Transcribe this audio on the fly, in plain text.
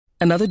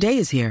Another day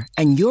is here,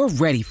 and you're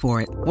ready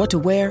for it. What to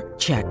wear?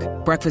 Check.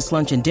 Breakfast,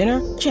 lunch, and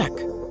dinner? Check.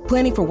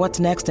 Planning for what's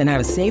next and how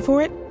to save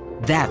for it?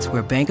 That's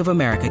where Bank of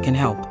America can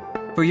help.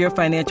 For your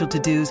financial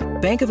to-dos,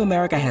 Bank of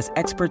America has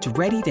experts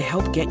ready to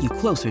help get you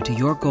closer to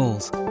your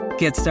goals.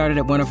 Get started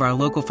at one of our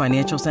local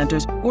financial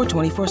centers or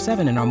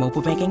 24/7 in our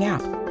mobile banking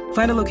app.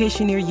 Find a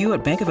location near you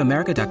at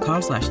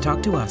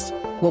bankofamerica.com/talktous.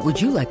 What would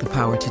you like the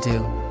power to do?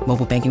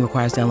 Mobile banking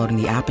requires downloading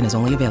the app and is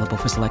only available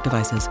for select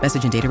devices.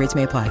 Message and data rates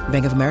may apply.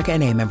 Bank of America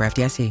N.A., member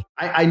FDIC.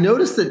 I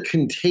noticed that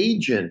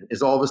Contagion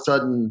is all of a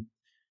sudden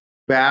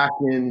back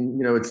in,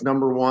 it's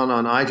number one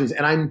on iTunes.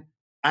 And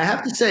I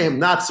have to say, I'm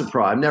not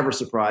surprised. I'm never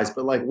surprised,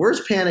 but like,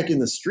 where's Panic in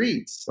the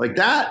Streets? Like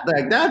that,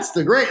 that's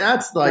they're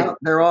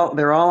all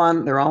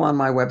on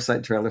my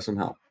website, Trailers from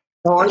Hell.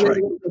 Oh, that's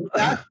right.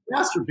 That's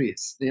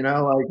masterpiece,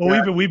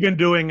 we've been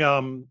doing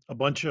a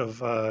bunch of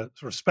sort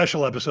of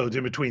special episodes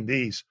in between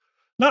these.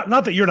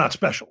 Not that you're not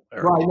special,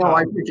 Eric. Right? No,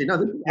 I appreciate.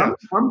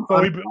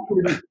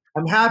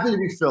 I'm happy to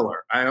be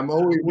filler. I am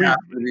always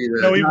happy to be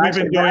there. No, we've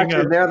been doing.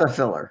 They're the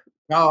filler.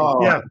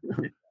 Oh, yeah.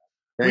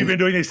 We've been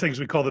doing these things.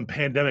 We call them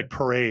pandemic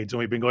parades, and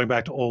we've been going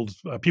back to old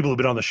people who've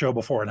been on the show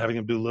before and having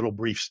them do little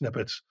brief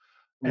snippets.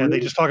 And they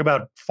just talk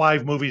about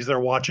 5 movies they're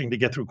watching to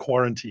get through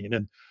quarantine.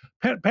 And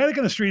Panic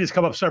in the Street has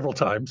come up several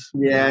times.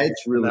 Yeah,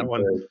 it's really that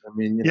one. Good. I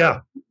mean,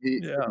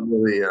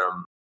 really,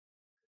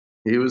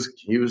 he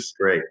was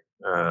great.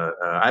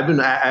 I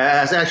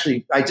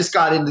just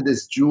got into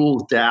this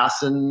Jules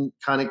Dassin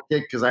kind of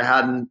kick because I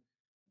hadn't.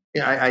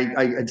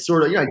 I'd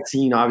sort of, I'd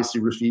seen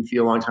obviously Rafifi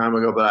a long time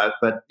ago, but I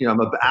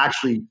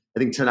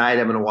think tonight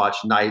I'm going to watch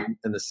Night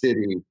in the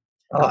City.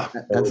 Oh,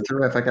 that's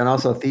terrific. And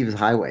also Thieves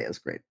Highway is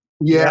great.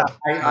 Yeah.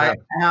 I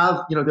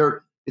have,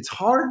 it's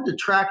hard to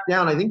track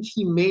down. I think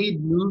he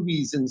made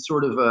movies in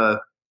sort of a,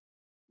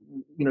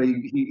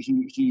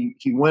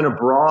 he went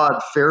abroad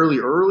fairly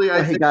early.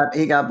 I think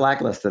he got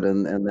blacklisted,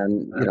 and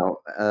then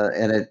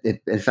and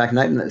it in fact,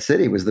 Night in the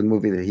City was the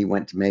movie that he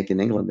went to make in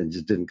England and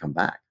just didn't come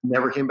back.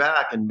 Never came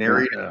back and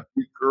married a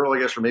girl, I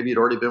guess, or maybe he'd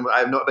already been. I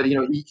have no, but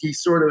he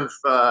sort of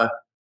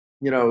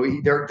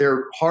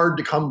they're hard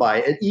to come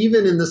by, and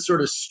even in this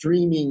sort of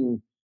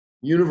streaming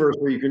universe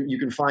where you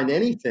can find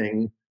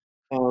anything,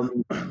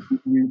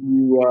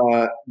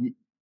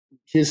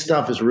 his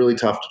stuff is really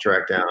tough to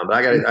track down.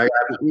 But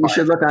you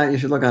should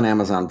look on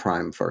Amazon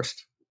Prime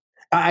first.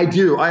 I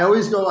do. I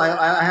always go.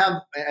 I have,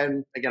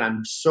 and again,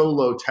 I'm so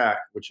low tech,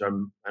 which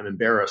I'm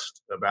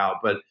embarrassed about.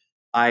 But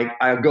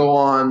I go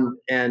on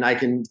and I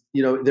can.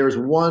 There's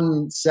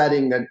one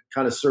setting that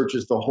kind of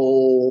searches the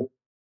whole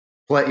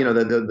play.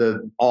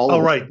 The all.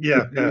 Oh right,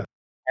 yeah.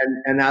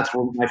 And that's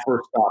where my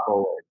first stop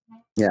always.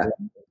 Yeah.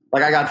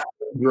 Like I got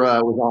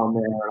Phaedra was on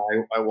there,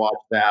 and I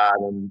watched that,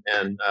 and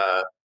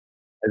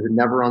is it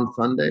Never on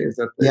Sunday? Is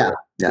that yeah,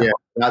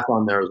 that's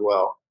on there as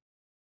well.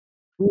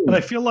 And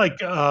I feel like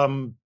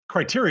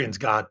Criterion's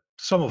got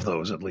some of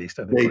those at least.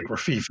 I think like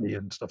Rafifi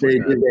and stuff like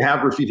that. They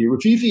have Rafifi.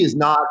 Rafifi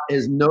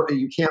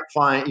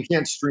you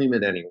can't stream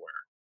it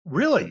anywhere.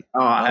 Really?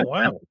 Oh,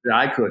 wow.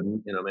 I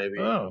couldn't.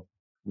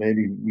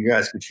 Maybe you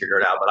guys could figure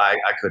it out, but I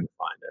couldn't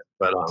find it.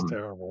 But that's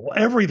terrible. Well,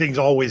 everything's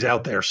always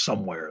out there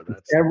somewhere.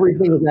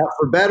 Everything is out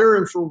for better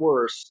and for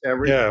worse.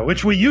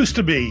 Which we used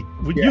to be.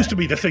 Used to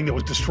be the thing that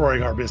was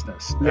destroying our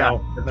business.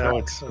 Now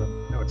it's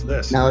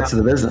this. Now it's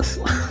the business.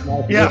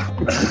 Yeah.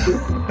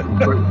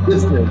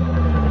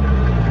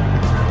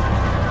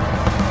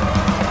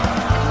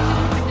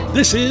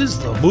 This is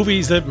The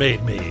Movies That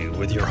Made Me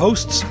with your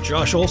hosts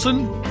Josh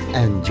Olson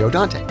and Joe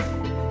Dante.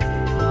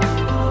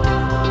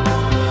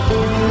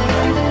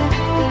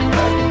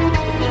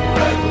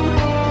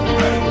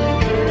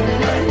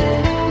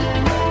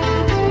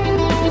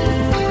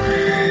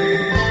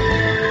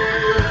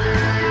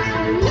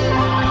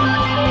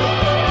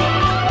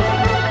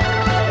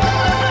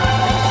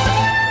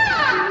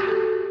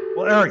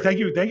 Eric, thank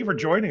you for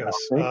joining us.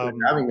 Got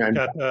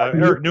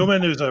Eric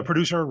Newman, who's a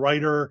producer,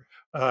 writer,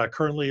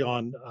 currently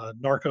on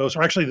Narcos,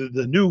 or actually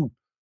the new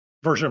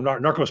version of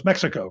Narcos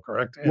Mexico,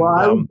 correct? And,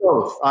 I was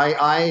both.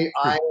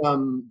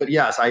 But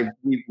yes,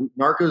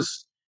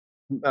 Narcos,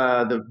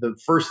 the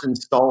first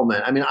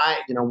installment. I mean,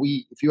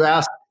 if you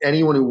ask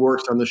anyone who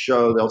works on the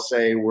show, they'll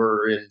say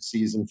we're in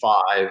season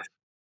 5.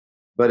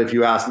 But if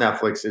you ask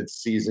Netflix, it's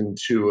season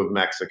 2 of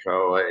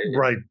Mexico.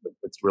 Right.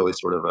 It's really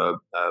sort of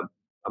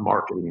a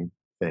marketing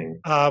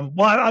thing. Well,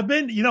 I've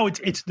been,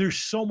 there's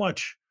so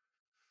much.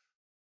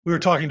 We were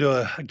talking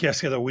to a guest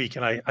the other week,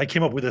 and I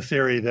came up with a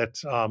theory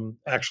that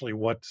actually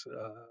what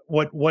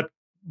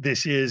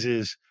this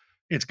is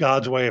it's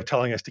God's way of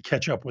telling us to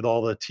catch up with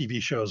all the TV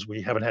shows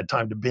we haven't had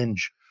time to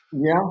binge.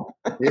 Yeah.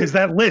 Because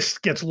that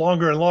list gets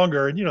longer and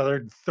longer, and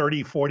they're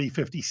 30, 40,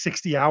 50,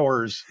 60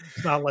 hours.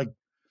 It's not like.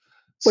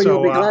 Well,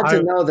 you'll be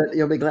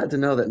glad to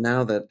know that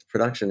now that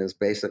production is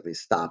basically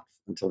stopped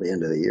until the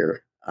end of the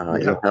year,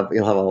 you'll have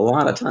a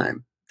lot of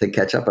time to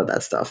catch up with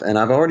that stuff. And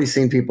I've already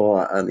seen people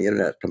on the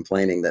internet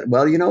complaining that,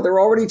 there are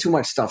already too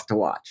much stuff to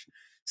watch.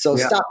 So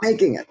stop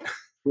making it.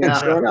 Yeah. And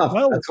sure enough,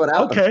 that's what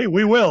happened. Okay,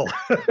 we will.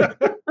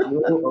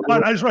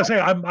 But I just want to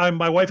say,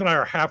 my wife and I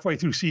are halfway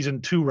through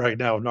season 2 right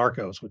now of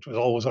Narcos, which was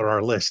always on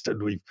our list,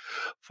 and we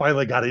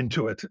finally got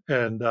into it.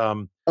 And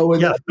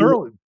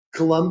thoroughly.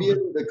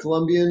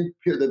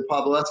 The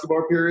Pablo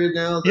Escobar period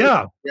now.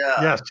 Yes.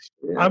 Yeah.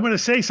 I'm going to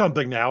say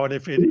something now, and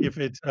if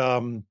it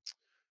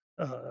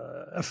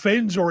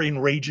offends or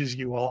enrages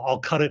you, I'll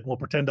cut it and we'll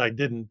pretend I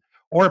didn't.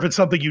 Or if it's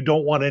something you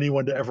don't want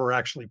anyone to ever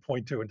actually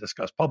point to and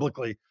discuss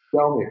publicly.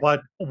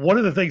 But one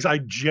of the things I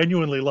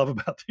genuinely love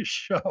about this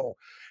show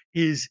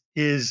is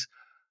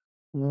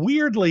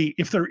weirdly,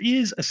 if there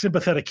is a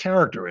sympathetic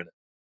character in it,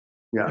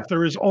 if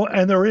there is,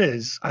 and there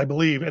is, I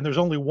believe, and there's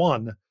only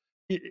one,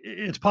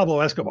 it's Pablo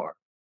Escobar.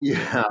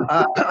 Yeah,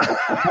 I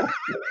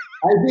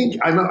think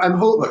I'm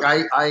hoping. Look,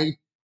 I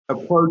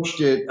approached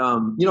it.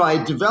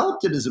 I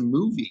developed it as a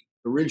movie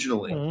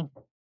originally.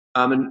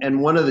 Mm-hmm.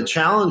 And one of the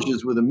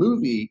challenges with a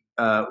movie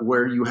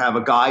where you have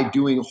a guy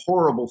doing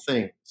horrible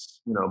things,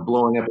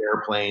 blowing up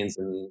airplanes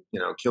and,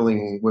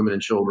 killing women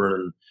and children.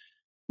 And,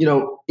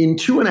 in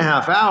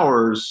 2.5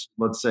 hours,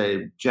 let's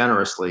say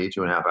generously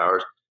 2.5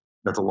 hours,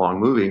 that's a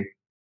long movie.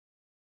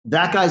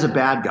 That guy's a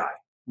bad guy.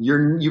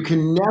 You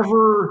can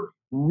never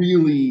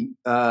really,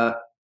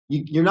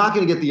 you're not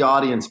going to get the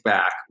audience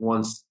back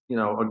once,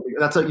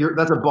 that's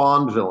a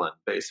Bond villain,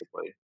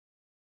 basically.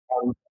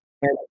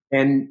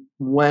 And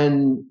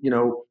when,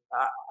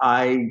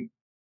 I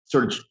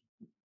sort of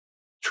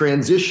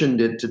transitioned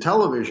it to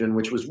television,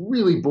 which was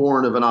really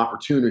born of an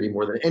opportunity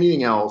more than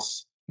anything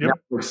else. Yep.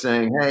 Netflix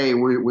saying, hey,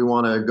 we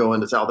want to go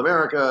into South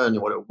America,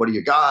 and what do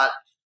you got?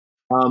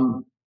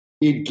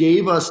 It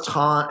gave us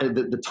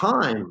the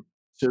time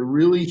to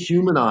really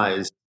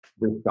humanize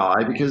this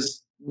guy,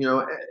 because,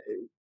 no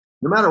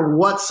matter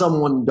what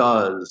someone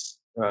does,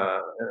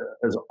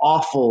 as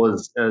awful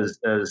as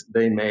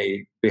they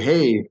may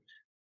behave,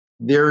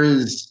 there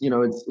is,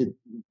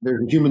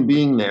 there's a human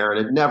being there,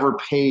 and it never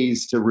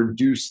pays to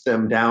reduce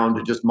them down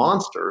to just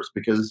monsters,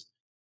 because,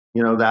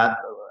 that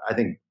I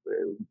think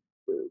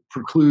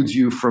precludes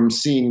you from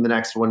seeing the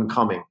next one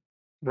coming.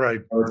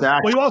 Right.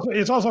 So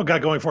it's also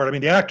got going for it. I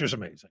mean, the actor's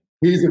amazing.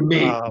 He's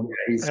amazing.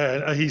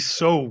 And he's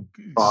so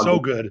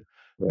good.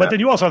 Yeah. But then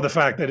you also have the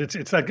fact that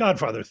it's that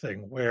Godfather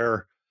thing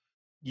where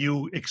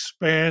you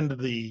expand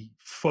the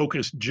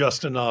focus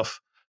just enough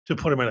to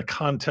put him in a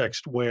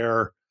context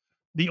where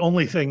the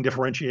only thing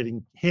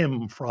differentiating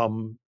him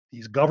from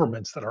these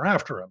governments that are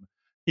after him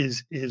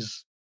is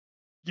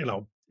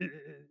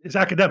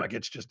academic.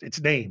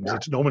 It's names,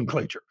 it's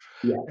nomenclature.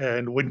 Yeah.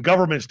 And when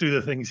governments do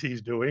the things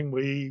he's doing,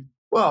 we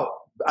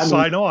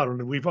sign on,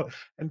 and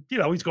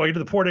he's going to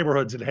the poor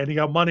neighborhoods and handing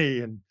out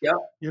money, and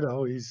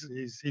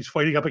he's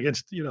fighting up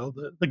against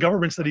the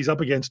governments that he's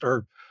up against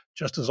are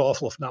just as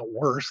awful, if not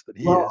worse, than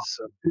he is.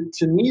 So.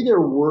 To me,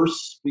 they're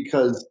worse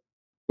because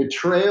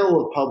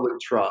betrayal of public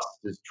trust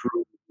is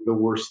truly the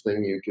worst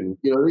thing you can.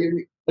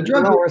 We're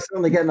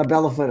certainly getting a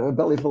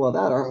belly full of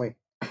that, aren't we?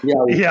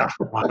 Yeah.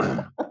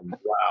 Wow.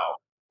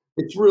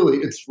 It's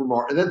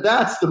remarkable.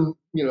 That's the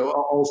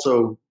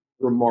also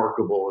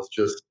remarkable is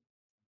just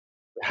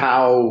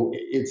how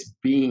it's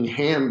being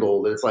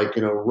handled. It's like,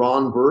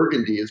 Ron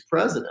Burgundy is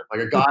president,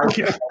 like a guy,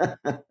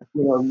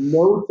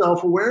 no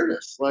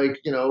self-awareness, like,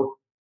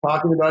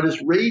 talking about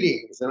his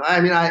ratings. And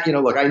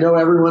look, I know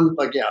everyone,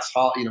 like, yes,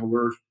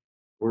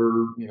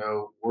 we're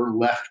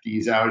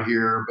lefties out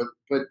here,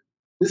 but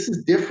this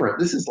is different.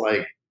 This is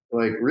like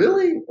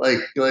really, I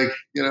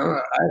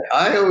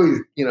always,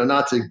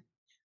 not to,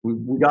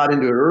 we got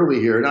into it early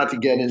here, not to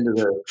get into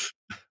the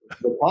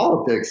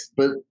politics,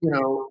 but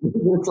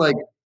it's like,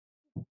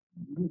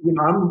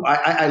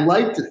 I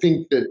like to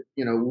think that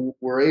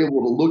we're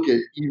able to look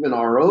at even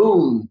our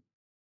own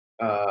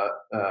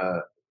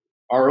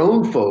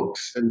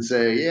folks and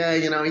say, yeah,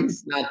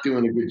 he's not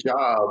doing a good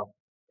job,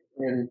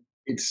 and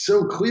it's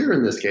so clear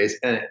in this case.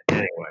 And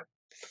anyway,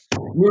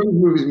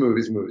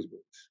 movies.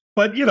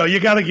 But you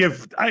got to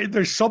give.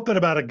 There's something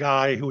about a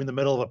guy who, in the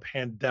middle of a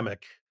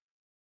pandemic,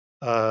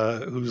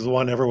 who's the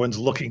one everyone's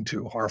looking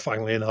to,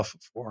 horrifyingly enough,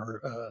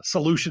 for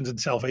solutions and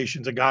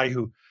salvations. A guy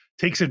who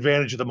takes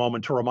advantage of the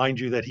moment to remind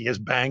you that he has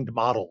banged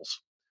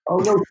models.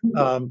 Oh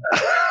no!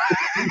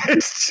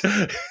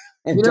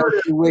 And don't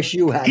you wish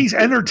you had? He's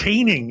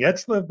entertaining.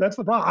 That's the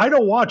problem. I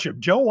don't watch him.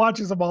 Joe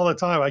watches him all the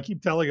time. I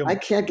keep telling him I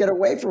can't get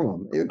away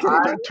from him.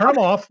 Turn him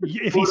off.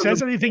 If he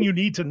says anything you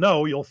need to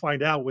know, you'll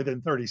find out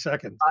within 30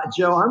 seconds.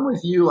 Joe, I'm with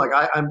you. Like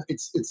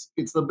it's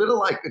a bit of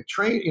like a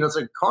train. It's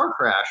like a car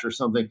crash or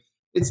something.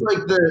 It's like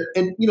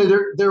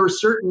there are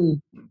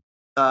certain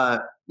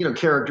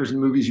characters in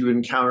movies you would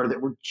encounter that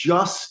were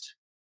just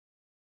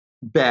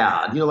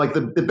bad, like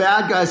the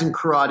bad guys in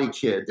Karate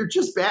Kid. They're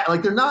just bad.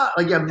 Like they're not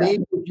like,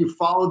 maybe if you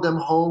followed them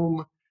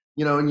home,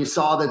 and you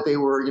saw that they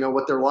were,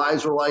 what their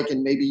lives were like,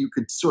 and maybe you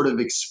could sort of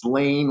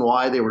explain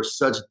why they were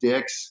such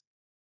dicks.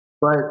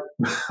 But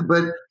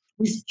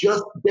he's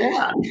just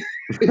bad.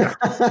 There's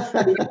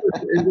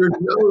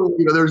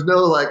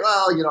no like,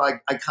 well,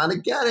 I kind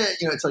of get it.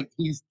 It's like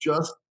he's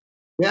just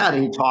bad,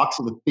 and he talks,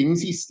 and the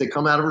things that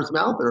come out of his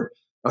mouth are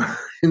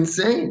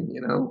insane.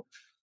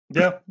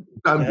 Yeah.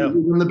 I'm bigger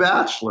than The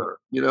Bachelor.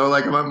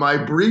 Like my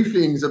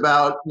briefings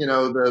about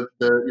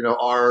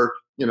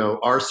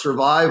our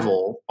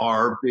survival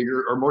are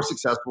bigger or more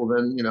successful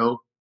than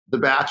The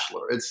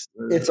Bachelor.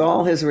 It's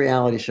all his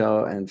reality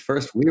show, and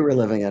first we were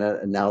living in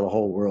it, and now the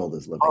whole world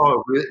is living.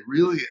 Oh,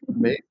 really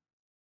amazing.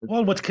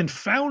 Well, what's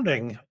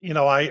confounding,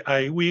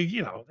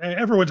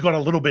 everyone's gone a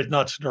little bit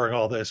nuts during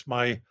all this.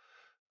 My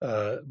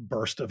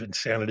burst of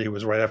insanity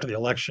was right after the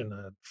election.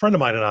 A friend of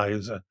mine and I,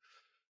 who's a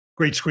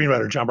great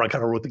screenwriter, John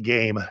Brancato, wrote The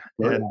Game,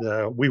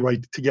 and we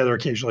write together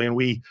occasionally. And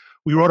we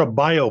wrote a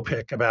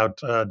biopic about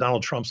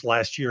Donald Trump's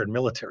last year in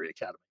military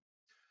academy.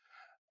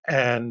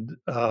 And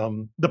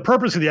the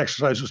purpose of the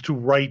exercise was to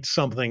write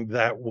something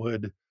that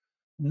would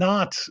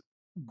not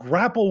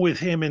grapple with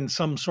him in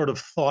some sort of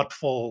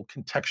thoughtful,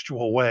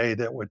 contextual way.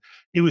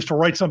 It was to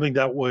write something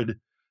that would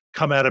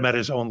come at him at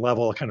his own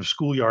level, a kind of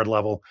schoolyard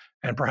level,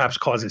 and perhaps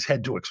cause his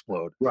head to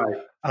explode.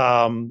 Right.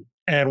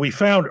 And we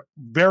found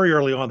very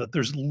early on that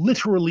there's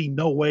literally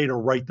no way to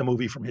write the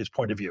movie from his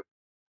point of view.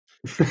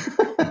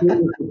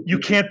 You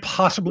can't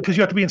possibly, because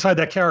you have to be inside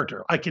that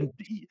character. I can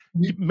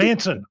write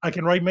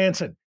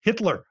Manson.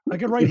 Hitler, I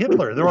can write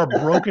Hitler. There are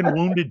broken,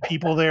 wounded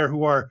people there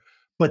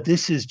but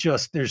this is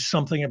just, there's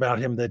something about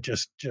him that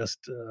just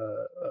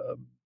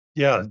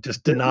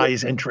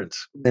denies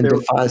entrance. And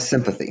defies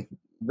sympathy.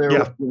 There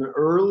was an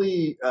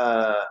early,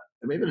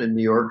 maybe in a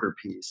New Yorker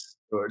piece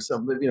or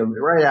something,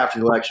 right after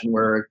the election,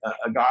 where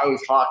a guy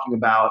was talking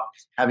about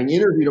having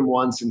interviewed him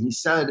once, and he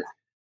said,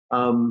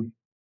 what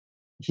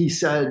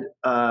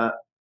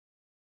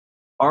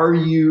are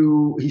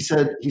you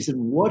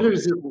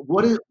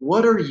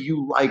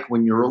like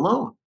when you're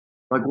alone?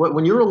 Like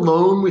when you're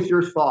alone with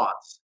your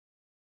thoughts,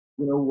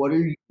 what are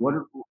you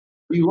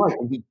like?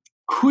 And he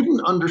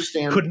couldn't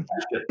understand.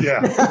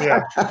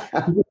 Yeah.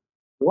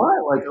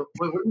 What? Like,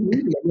 what do you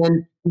mean? And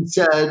then he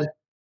said,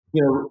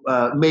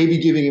 maybe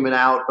giving him an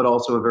out, but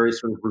also a very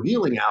sort of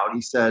revealing out.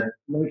 He said,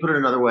 let me put it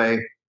another way.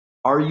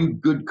 Are you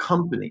good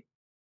company?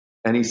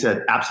 And he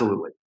said,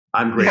 absolutely.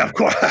 I'm great. Yeah, of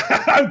course.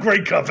 I'm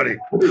great company.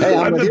 Hey,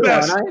 I'm the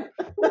best.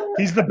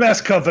 He's the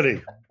best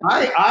company.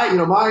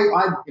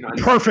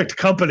 Perfect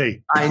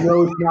company. I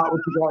know it's not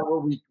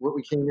what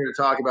we came here to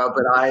talk about,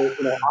 but I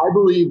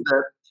believe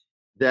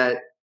that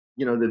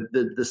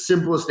the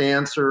simplest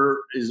answer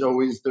is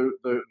always the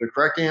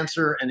correct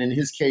answer. And in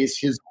his case,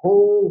 his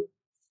whole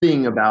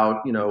thing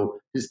about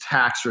his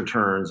tax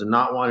returns and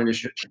not wanting to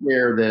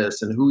share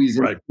this and who he's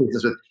in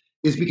business with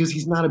is because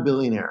he's not a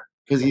billionaire.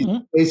 Because he's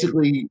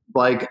basically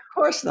like, of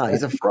course not.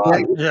 He's a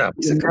fraud. Yeah,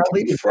 he's a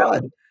complete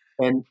fraud.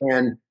 And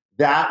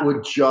that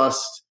would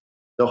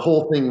the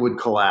whole thing would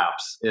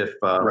collapse if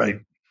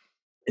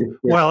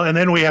Well, and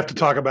then we have to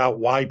talk about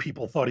why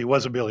people thought he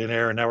was a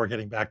billionaire, and now we're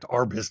getting back to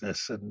our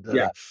business. And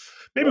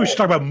maybe we should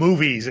talk about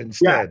movies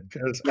instead.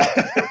 Yeah.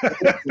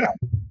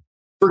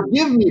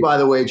 Forgive me, by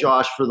the way,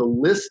 Josh, for the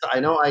list. I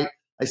know I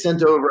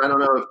sent over. I don't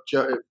know if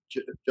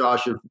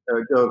Josh. No,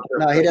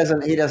 he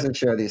doesn't. He doesn't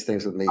share these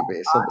things with me,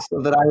 so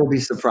that I will be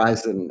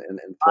surprised and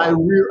I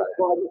really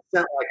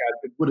sent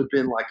it would have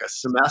been like a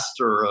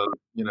semester of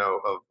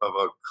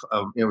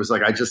it was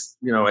like I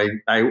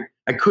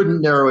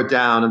couldn't narrow it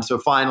down, and so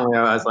finally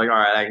I was like, all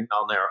right, I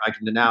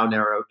can now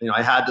narrow.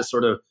 I had to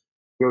sort of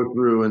go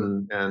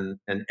through and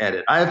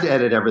edit. I have to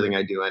edit everything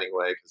I do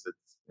anyway because it's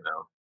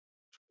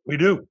we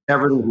do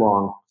everything's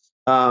long.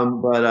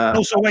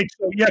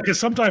 Because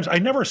sometimes I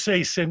never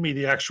say send me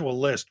the actual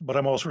list, but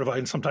I'm all sort of,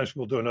 and sometimes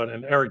people do it,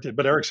 and Eric did,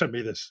 but Eric sent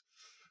me this.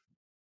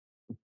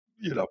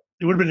 It would have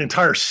been an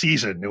entire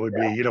season. It would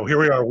be, here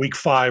we are, week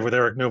 5 with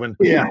Eric Newman.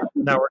 Yeah.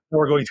 Now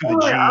we're going through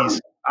the G's.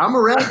 I'm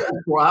around.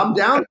 I'm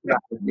down to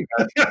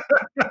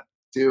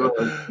do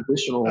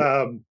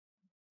additional.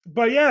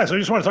 But yeah, so I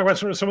just want to talk about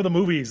sort of some of the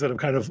movies that have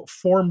kind of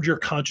formed your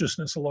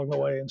consciousness along the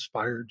way,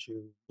 inspired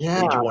you,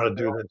 made you want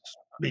to do this,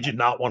 made you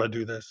not want to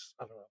do this.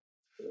 I don't know.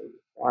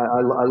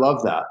 I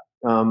love that,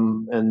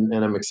 and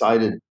I'm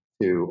excited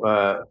to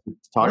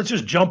talk. Let's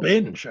just jump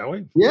in, shall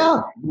we?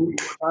 Yeah,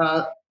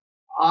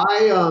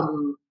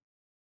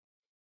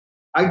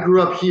 I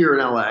grew up here in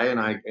LA, and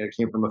I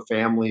came from a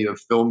family of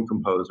film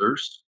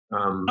composers.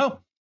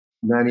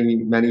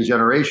 Many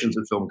generations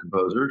of film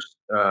composers.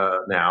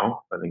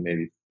 Now, I think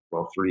maybe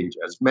 3,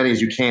 as many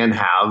as you can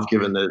have,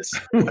 given that it's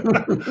given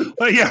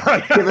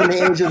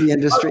the age of the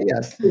industry.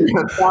 Yes,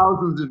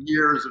 thousands of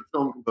years of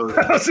film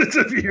composers. Thousands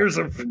of years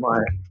of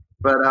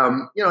but I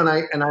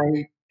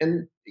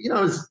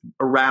was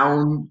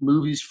around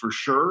movies for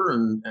sure,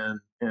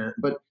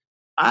 but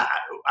I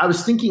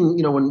was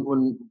thinking,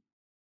 when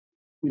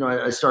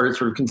I started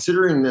sort of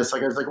considering this,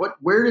 like I was like, what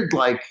were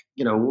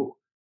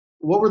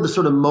the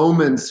sort of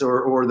moments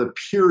or the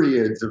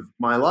periods of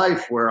my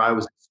life where I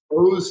was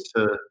exposed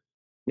to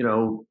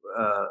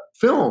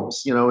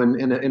films,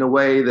 in a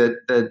way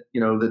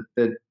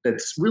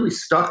that's really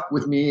stuck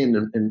with me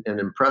and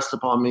impressed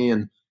upon me,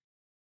 and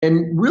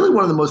really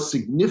one of the most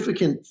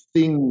significant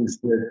things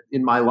that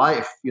in my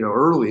life,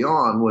 early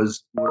on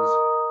was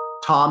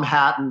Tom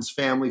Hatton's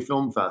Family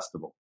Film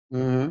Festival.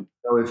 Mm-hmm.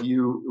 So if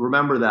you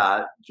remember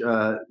that,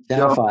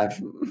 Channel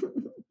 5.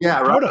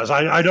 Yeah, Joe does.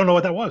 I don't know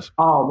what that was.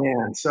 Oh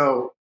man,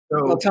 so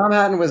well, Tom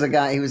Hatton was a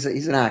guy. He's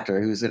an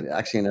actor. He was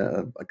actually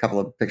in a couple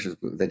of pictures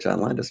that John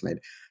Landis made.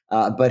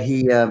 But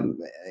he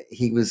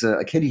was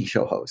a kiddie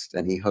show host,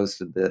 and he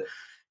hosted the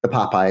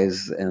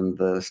Popeyes and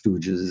the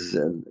Stooges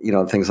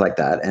and things like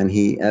that. And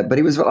but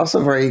he was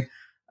also very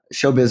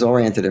showbiz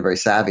oriented and very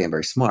savvy and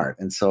very smart.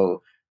 And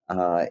so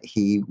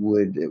he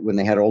would, when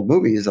they had old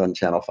movies on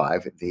Channel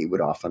 5, he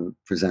would often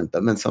present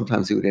them, and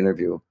sometimes he would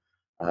interview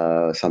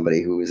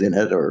somebody who was in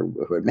it or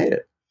who had made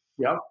it.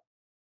 Yep.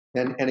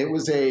 And it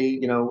was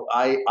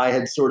I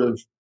had sort of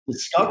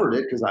discovered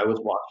it because I was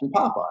watching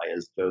Popeye,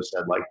 as Joe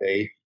said. Like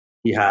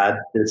he had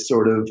this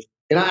sort of,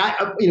 and I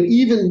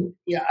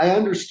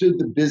understood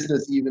the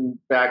business even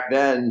back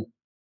then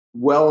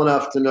well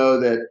enough to know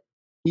that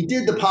he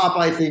did the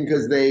Popeye thing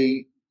because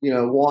they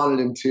wanted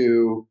him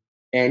to,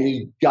 and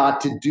he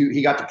got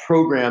to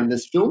program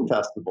this film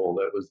festival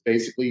that was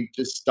basically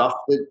just stuff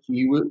that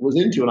he was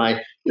into, and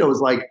I it was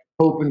like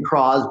Hope and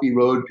Crosby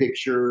Road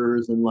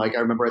Pictures, and like I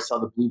remember I saw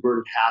the Bluebird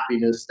of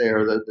Happiness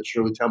there, the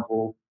Shirley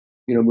Temple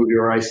movie,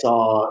 where I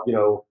saw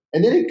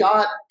and then it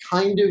got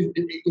kind of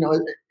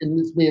and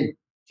this may have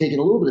taken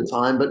a little bit of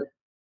time, but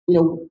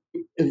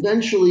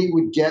eventually it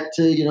would get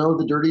to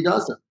the Dirty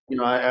Dozen,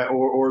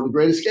 or The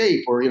Great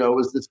Escape, or it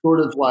was this sort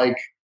of like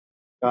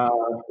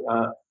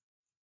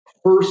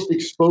first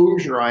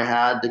exposure I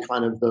had to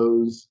kind of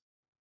those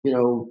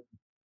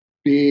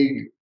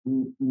big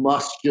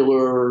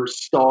muscular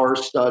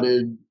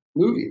star-studded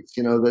movies,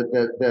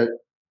 that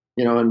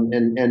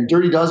and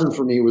Dirty Dozen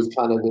for me was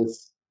kind of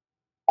this.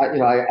 I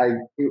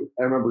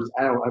remember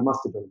I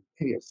must have been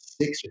maybe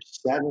 6 or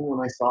 7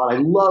 when I saw it. I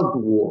loved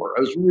war.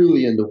 I was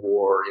really into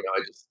war.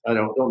 I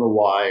don't know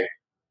why,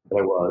 but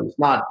I was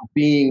not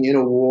being in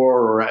a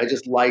war, or I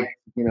just liked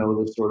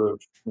the sort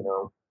of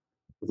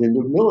was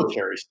into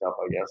military stuff,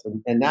 I guess.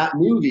 And that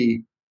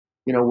movie,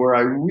 where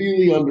I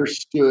really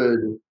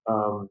understood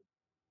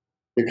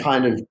the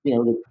kind of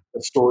the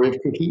story of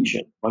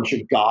cohesion, a bunch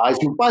of guys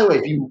who, by the way,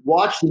 if you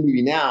watch the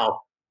movie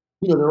now,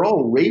 they're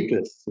all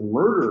rapists and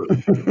murderers.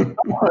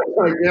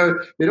 Like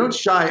they don't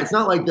shy. It's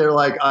not like they're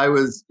like I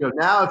was.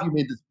 Now if you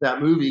made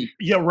that movie,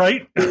 yeah,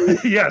 right,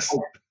 yes,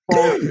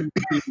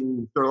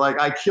 or like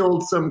I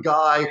killed some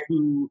guy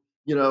who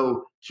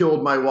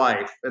killed my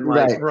wife, and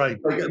right.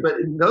 But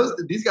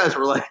these guys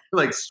were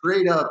like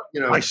straight up,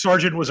 my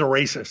sergeant was a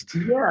racist.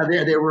 Yeah,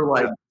 they were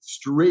like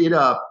straight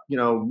up,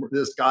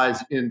 this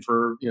guy's in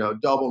for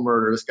double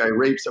murder. This guy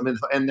rapes him,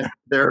 and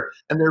they're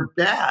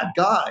bad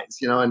guys,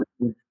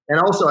 and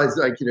also I was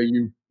like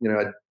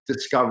I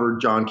discovered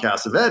John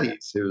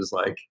Cassavetes, who's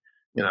like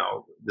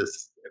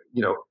this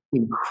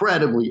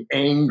incredibly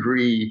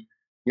angry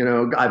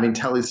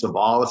Telly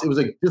Savalas. It was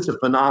just a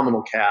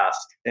phenomenal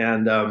cast,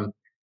 and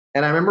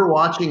I remember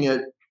watching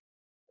it,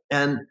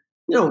 and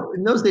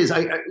in those days,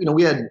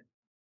 we had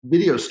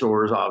video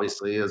stores,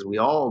 obviously, as we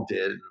all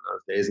did in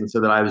those days, and so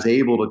that I was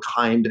able to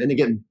and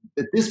again,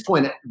 at this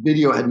point,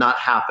 video had not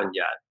happened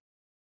yet.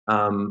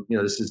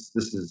 This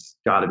is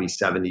got to be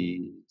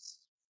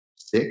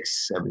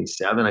 76,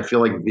 77. I feel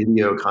like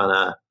video kind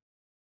of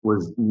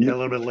was a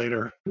little bit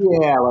later.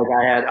 Yeah, like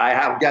I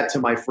have got to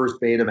my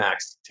first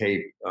Betamax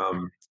tape.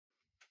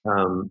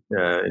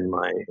 In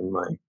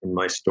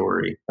my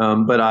story,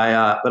 but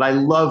I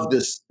love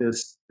this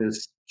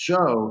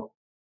show,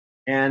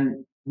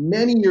 and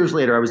many years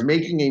later, I was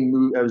making a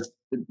movie. It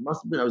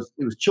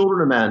was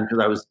Children of Men,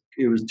 because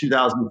it was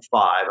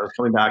 2005. I was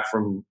coming back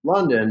from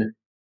London,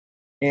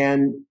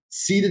 and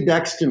seated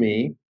next to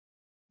me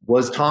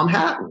was Tom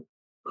Hatton,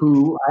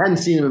 who I hadn't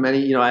seen him in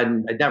many.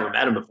 I'd never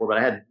met him before, but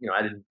I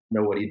didn't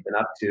know what he'd been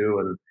up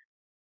to,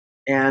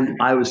 and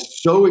I was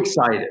so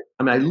excited.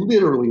 I mean, I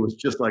literally was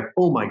just like,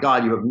 oh my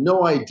God, you have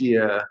no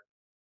idea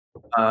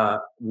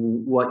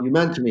what you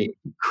meant to me.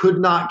 He could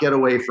not get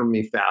away from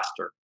me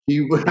faster. He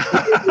would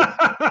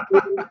to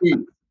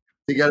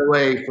get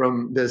away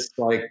from this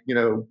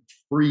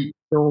freak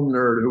film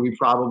nerd who we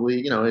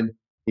probably,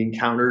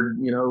 encountered,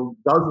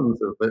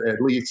 dozens of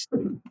at least.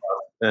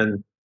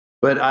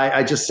 But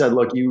I just said,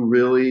 look, you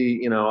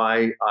really,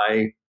 a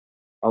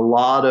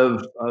lot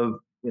of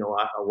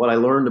what I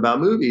learned about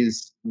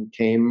movies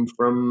came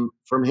from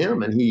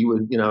him, and he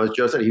would, as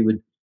Joe said, he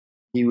would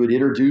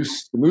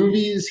introduce the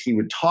movies. He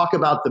would talk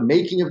about the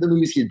making of the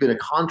movies. He had been a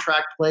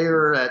contract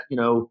player at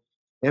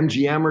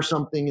MGM or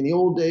something in the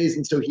old days,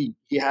 and so he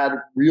had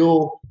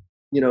real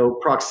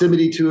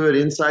proximity to it,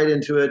 insight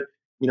into it.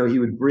 He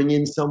would bring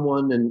in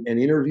someone and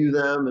interview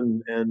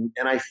them, and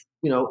I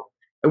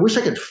I wish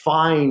I could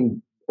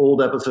find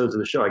old episodes of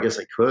the show. I guess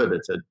I could.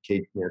 It's at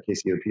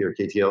KCOP or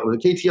KTLA. Was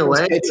it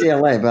KTLA? It's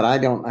KTLA, but I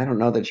don't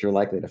know that you're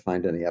likely to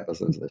find any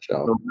episodes of the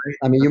show.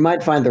 I mean, you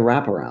might find the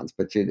wraparounds,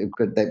 but they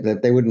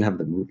wouldn't have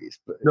the movies.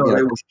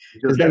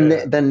 Because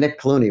then Nick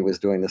Clooney was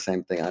doing the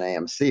same thing on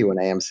AMC when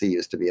AMC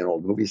used to be an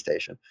old movie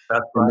station.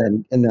 That's right.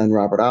 And then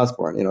Robert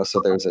Osborne. So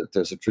there's a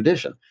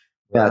tradition.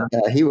 Yeah.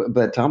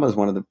 But Tom was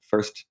one of the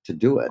first to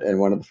do it, and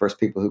one of the first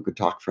people who could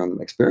talk from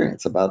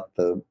experience about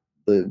the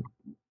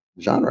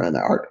genre and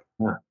the art.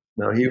 Yeah.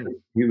 No,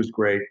 he was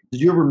great.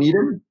 Did you ever meet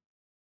him?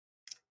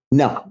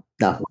 No.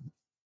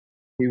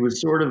 He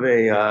was sort of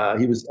a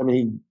he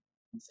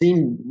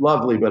seemed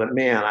lovely, but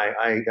man,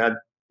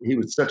 he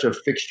was such a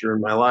fixture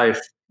in my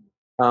life.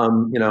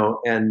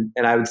 And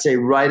I would say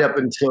right up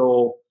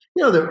until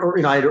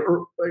I had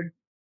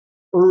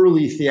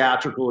early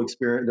theatrical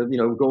experience.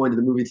 Going to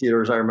the movie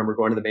theaters. I remember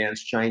going to the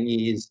Man's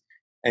Chinese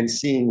and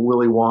seeing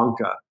Willy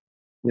Wonka.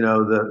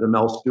 The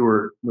Mel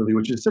Stewart movie,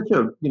 which is such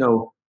a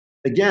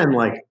again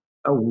like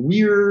a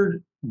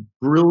weird,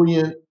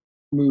 brilliant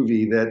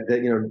movie that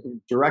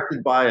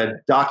directed by a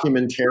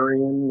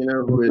documentarian.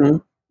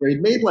 Who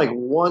he'd made like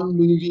one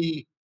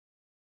movie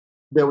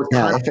that was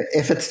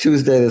if it's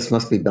Tuesday, this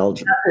must be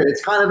Belgium.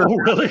 It's kind of a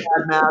really?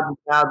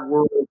 mad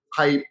world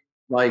type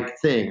like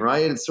thing,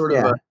 right? It's sort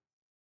of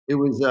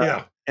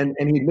and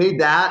he made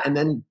that and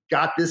then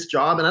got this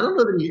job, and I don't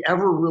know that he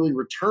ever really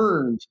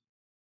returned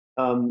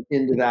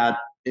into that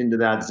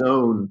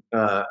zone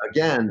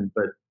again.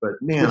 But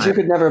man, but you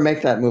could never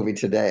make that movie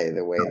today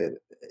the way that.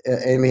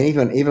 I mean,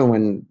 even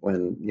when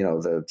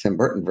the Tim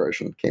Burton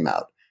version came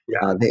out,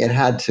 they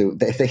had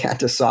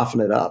to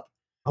soften it up.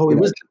 Oh, it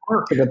was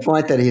to the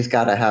point that he's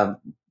got to have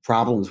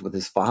problems with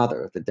his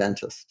father, the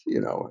dentist,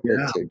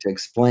 to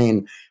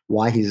explain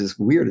why he's as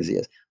weird as he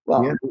is.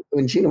 Well,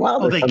 when Gene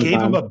Wilder, they gave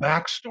him a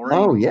backstory.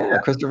 Oh yeah,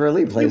 Christopher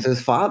Lee plays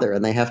his father,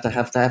 and they have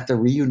to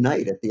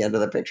reunite at the end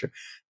of the picture,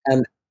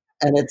 and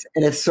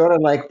it's sort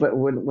of like, but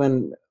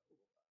when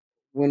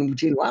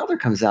Gene Wilder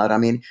comes out, I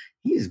mean,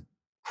 he's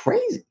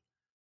crazy.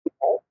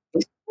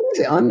 He's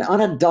crazy,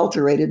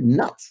 unadulterated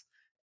nuts.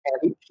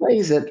 And he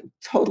plays it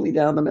totally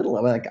down the middle.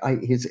 Like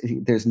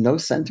there's no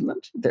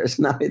sentiment. There's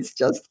not. It's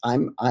just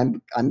I'm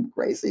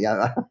crazy,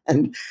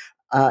 and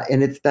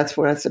that's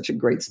why it's such a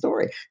great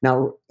story.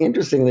 Now,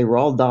 interestingly,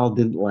 Roald Dahl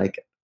didn't like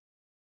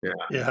it.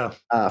 Yeah.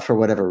 For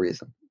whatever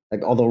reason.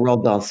 Like, although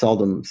Roald Dahl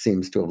seldom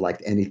seems to have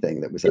liked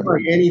anything that was ever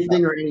like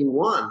anything or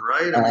anyone,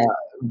 right?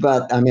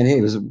 But I mean, he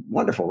was a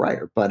wonderful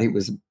writer, but he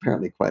was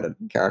apparently quite a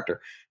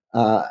character.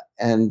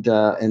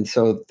 And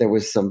so there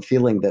was some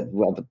feeling that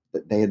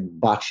they had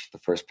botched the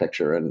first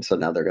picture, and so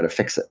now they're going to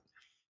fix it,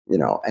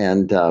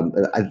 And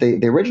the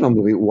original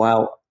movie,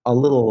 while a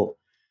little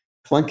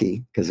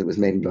clunky because it was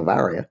made in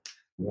Bavaria,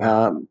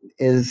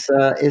 is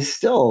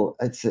still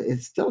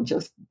it's still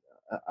just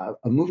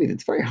a movie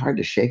that's very hard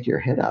to shake your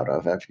head out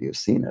of after you've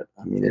seen it.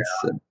 I mean,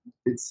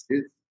 it's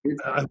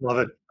I love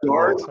it.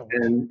 Dark,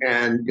 and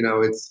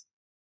it's.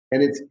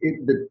 And it's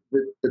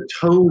the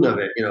tone of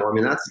it, I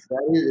mean,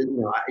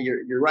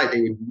 you're right.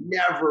 They would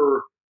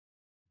never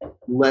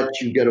let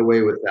you get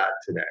away with that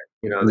today.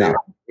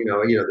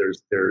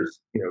 There's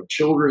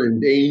children in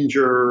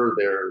danger.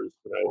 There's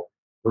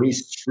when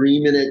he's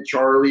screaming at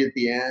Charlie at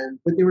the end.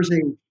 But there was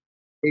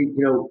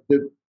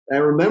I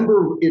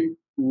remember it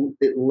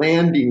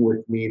landing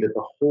with me that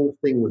the whole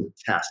thing was a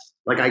test.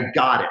 Like I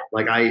got it.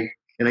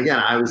 And again,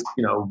 I was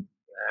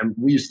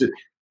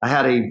I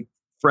had a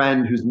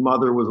friend whose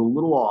mother was a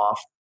little off,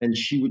 and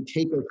she would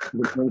take us to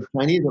the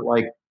Chinese at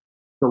like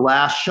the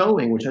last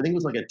showing, which I think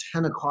was like a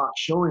 10 o'clock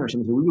showing or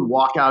something. So we would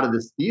walk out of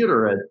this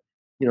theater at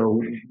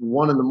 1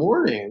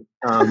 a.m,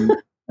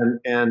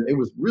 and it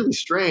was really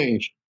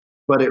strange.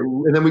 But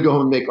and then we go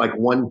home and make like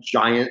one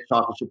giant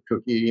chocolate chip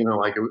cookie.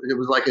 Like it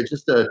was like it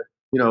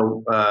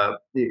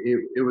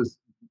was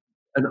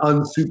an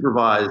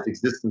unsupervised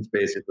existence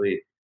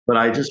basically. But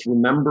I just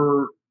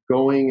remember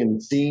going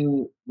and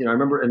seeing, I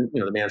remember, and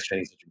the Man's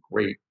Chinese is such a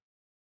great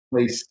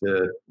place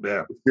to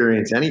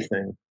experience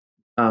anything.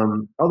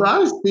 Although I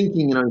was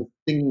thinking,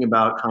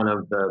 about kind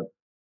of the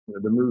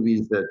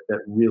movies that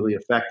really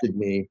affected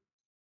me.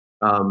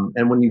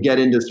 And when you get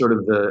into sort of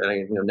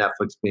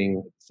Netflix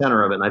being the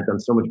center of it, and I've done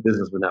so much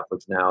business with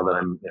Netflix now that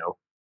I'm,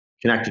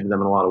 connected to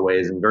them in a lot of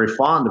ways and very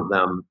fond of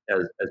them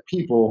as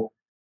people.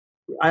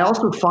 I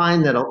also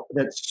find that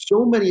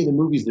so many of the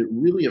movies that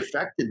really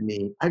affected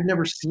me, I've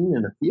never seen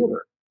in a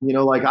theater.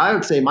 Like I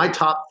would say my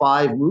top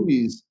 5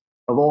 movies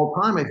of all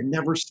time, I've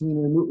never seen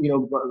in a movie.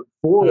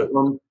 4 of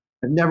them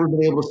I've never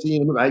been able to see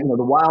in a movie.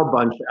 The Wild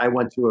Bunch, I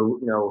went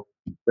to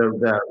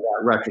that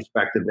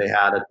retrospective they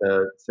had at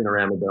the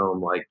Cinerama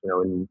Dome, like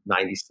in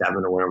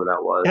 '97 or whenever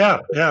that was. Yeah,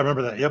 I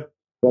remember that. Yep.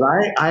 But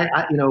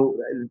I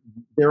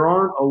there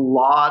aren't a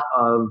lot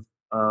of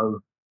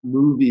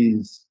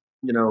movies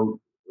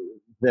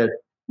that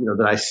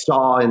that I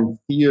saw in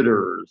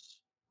theaters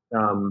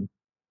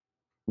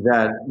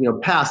that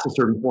past a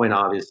certain point,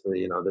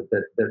 obviously,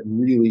 that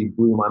really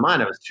blew my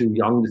mind. I was too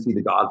young to see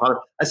The Godfather.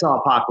 I saw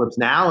Apocalypse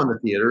Now in the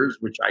theaters,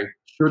 which I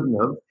shouldn't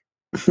have.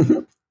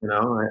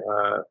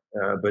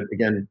 But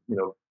again,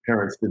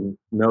 parents didn't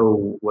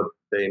know what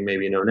they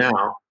maybe know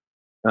now.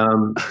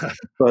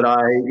 But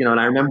and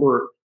I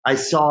remember I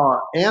saw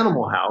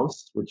Animal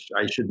House, which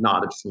I should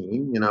not have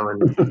seen, and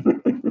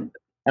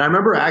I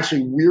remember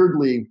actually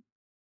weirdly,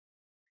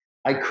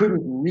 I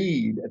couldn't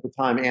read at the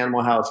time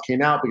Animal House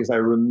came out because I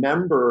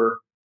remember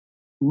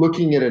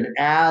looking at an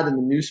ad in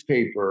the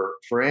newspaper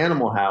for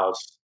Animal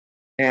House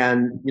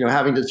and,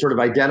 having to sort of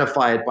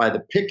identify it by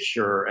the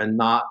picture and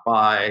not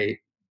by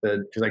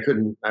because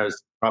I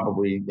was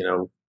probably,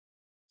 6.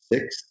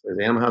 Is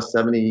Animal House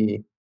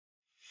 70?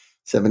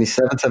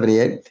 77,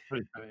 78.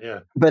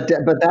 Yeah. But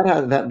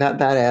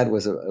that ad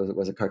was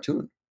a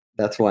cartoon.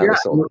 That's why it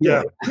was so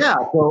appealing. Yeah.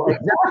 So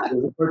exactly, it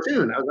was a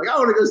cartoon. I was like, I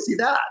want to go see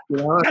that.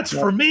 That's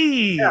for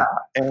me. Yeah,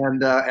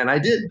 and I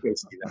did go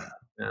see that,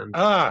 and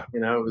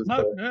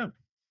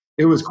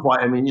it was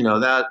quite. I mean,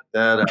 that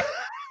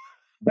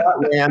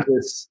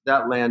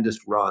Landis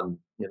run,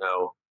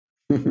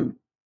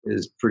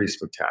 is pretty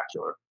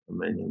spectacular. I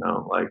mean,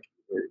 like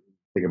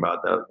think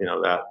about that,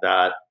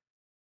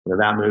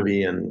 that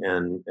movie and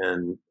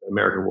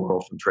American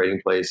Werewolf and Trading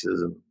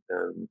Places and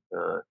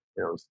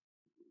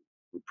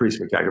pretty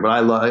spectacular. But I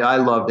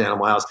loved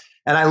Animal House,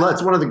 and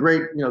it's one of the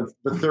great,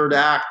 the third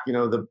act,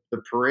 the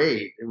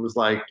parade. It was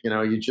like,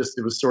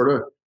 it was sort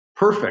of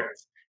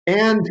perfect,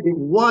 and it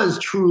was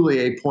truly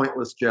a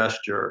pointless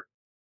gesture,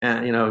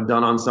 and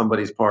done on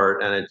somebody's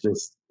part, and it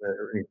just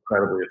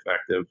incredibly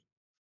effective.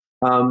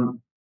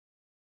 And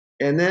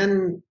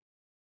then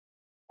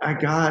I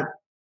got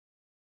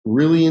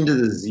really into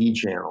the Z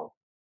channel.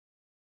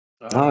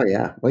 Oh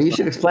yeah. Well, you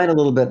should explain a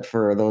little bit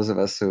for those of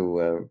us who,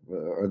 or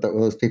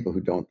those people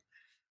who don't.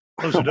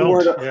 Those who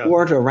don't,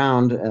 weren't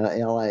around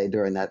LA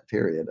during that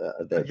period.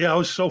 I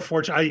was so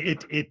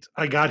fortunate.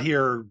 I got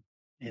here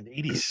in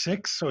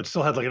 '86, so it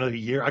still had like another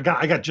year. I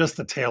got just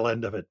the tail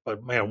end of it,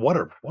 but man, what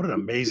an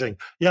amazing.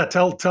 Yeah,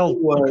 tell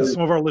because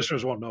some of our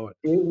listeners won't know it.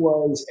 It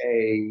was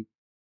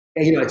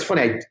it's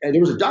funny.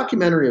 There was a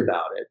documentary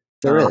about it.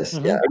 There is,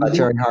 about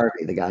Jerry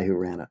Harvey, the guy who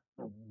ran it.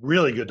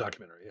 Really good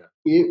documentary. Yeah,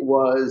 it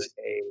was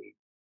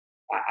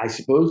I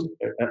suppose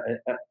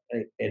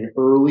an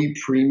early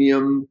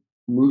premium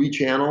movie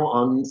channel,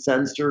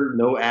 uncensored,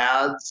 no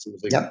ads. It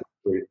was a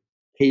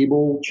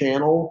cable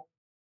channel,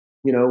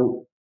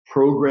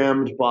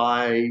 programmed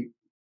by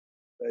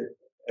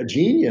a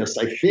genius,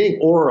 I think,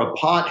 or a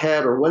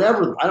pothead or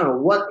whatever. I don't know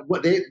what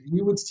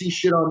you would see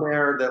shit on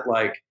there that,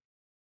 like,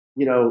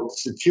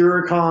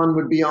 Satyricon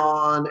would be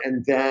on,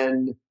 and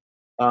then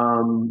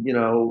some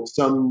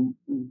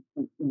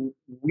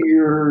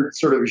weird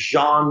sort of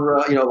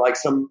genre, like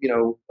some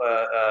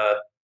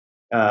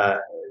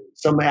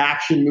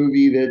action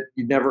movie that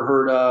you'd never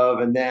heard of,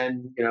 and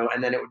then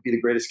it would be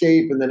The Great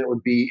Escape, and then it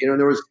would be,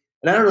 there was,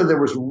 and I don't know,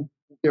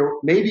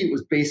 maybe it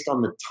was based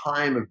on the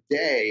time of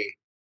day,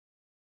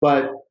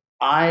 but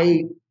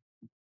I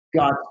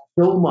got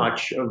so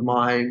much of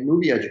my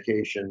movie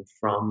education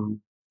from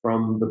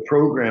the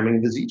programming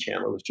of the Z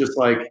channel. It was just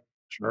like,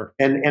 sure.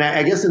 And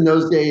I guess in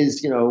those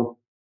days,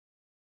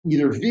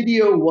 either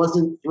video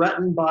wasn't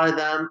threatened by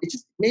them. It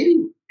just, maybe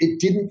it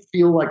didn't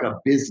feel like a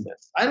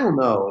business. I don't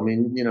know. I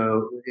mean,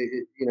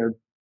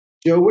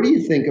 Joe, what do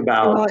you think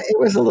about? Well, it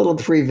was a little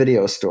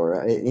pre-video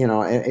store.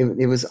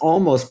 It was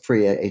almost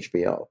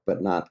pre-HBO,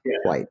 but not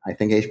quite. I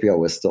think HBO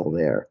was still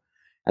there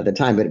at the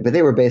time, but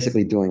they were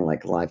basically doing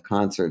like live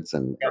concerts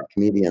and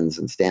comedians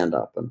and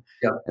stand-up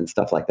and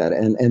stuff like that.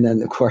 And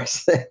then, of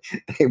course,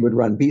 they would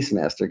run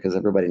Beastmaster, because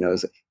everybody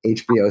knows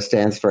HBO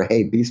stands for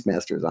Hey,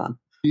 Beastmaster's on.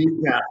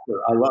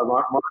 Beastmaster. I love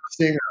Mark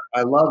Singer.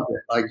 I loved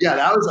it. Like,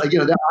 that was like, I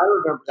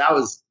remember that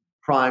was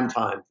prime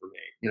time for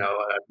me.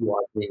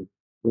 Watching,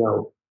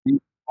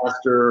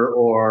 Beastmaster,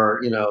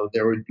 or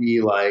there would be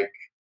like,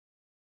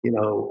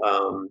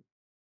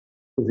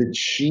 was it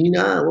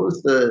Sheena?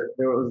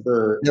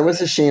 There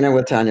was a Sheena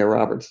with Tanya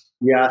Roberts.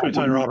 Yeah,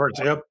 Tanya Roberts.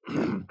 Yep,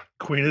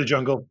 Queen of the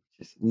Jungle.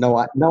 No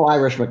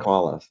Irish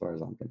McCall, as far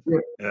as I'm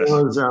concerned. Yes.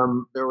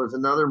 There was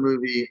another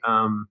movie.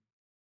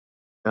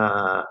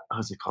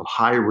 How's it called?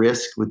 High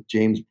Risk, with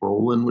James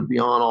Brolin, would be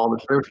on all the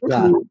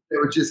time. They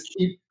would just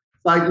keep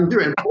cycling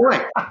through. And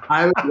boy,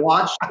 I would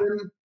watch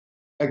them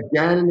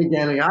again and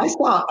again. And I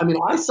saw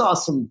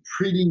some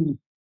pretty,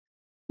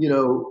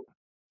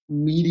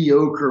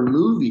 mediocre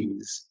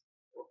movies.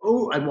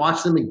 I'd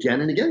watch them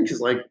again and again, because,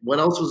 like, what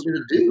else was there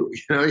to do?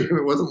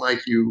 It wasn't like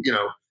they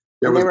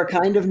were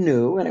kind of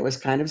new, and it was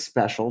kind of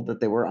special that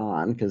they were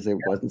on, because there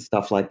wasn't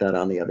stuff like that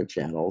on the other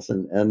channels.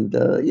 And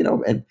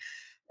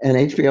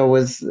HBO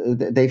was,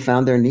 they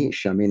found their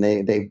niche. I mean,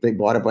 they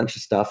bought a bunch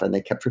of stuff, and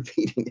they kept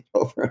repeating it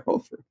over and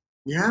over.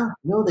 Yeah,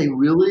 no, they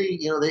really,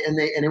 and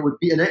it would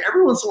be, and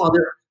every once in a while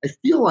I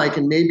feel like,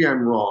 and maybe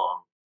I'm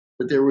wrong,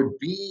 but there would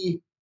be,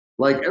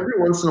 like, every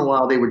once in a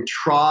while they would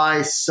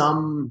try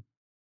some.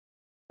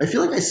 I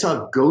feel like I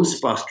saw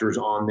Ghostbusters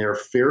on there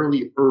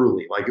fairly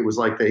early. Like, it was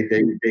like they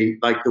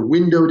like the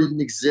window didn't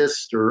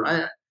exist, or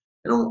I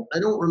don't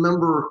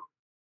remember.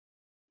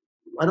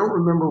 I don't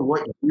remember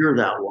what year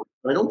that was,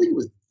 but I don't think it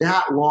was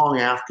that long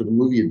after the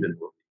movie had been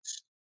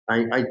released.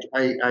 I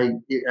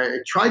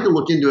tried to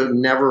look into it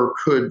and never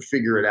could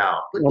figure it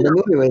out. But the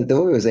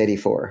movie was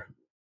 84.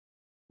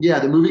 Yeah,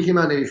 the movie came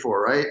out in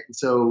 84, right?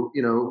 So,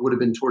 it would have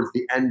been towards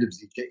the end of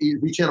Z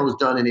Channel. Z Channel was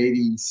done in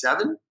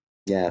 87.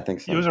 Yeah, I think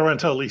so. It was around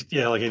until at least,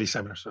 like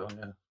 87 or so.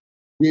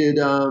 Yeah.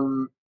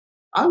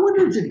 I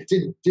wonder, did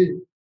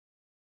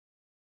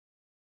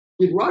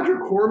Roger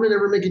Corman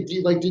ever make a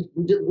deal? Like,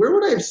 where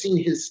would I have seen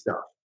his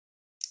stuff?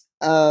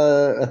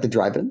 At the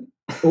drive-in.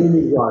 Oh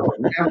my God!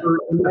 Never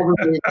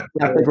made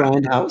At the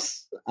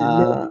Grindhouse.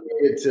 never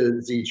made it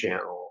to Z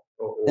Channel.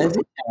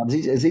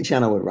 Z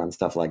Channel would run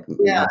stuff like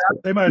Yeah,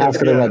 They might Mask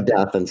have. of the Yeah. Red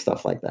Death and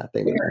stuff like that.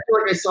 They I would.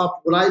 feel like I saw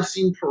what I've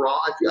seen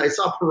Piranha. I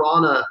saw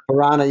Piranha.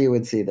 Piranha you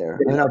would see there.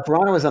 I mean, no,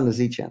 Piranha was on the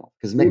Z Channel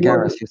because Mick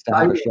Garris used to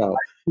have a show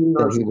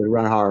that he would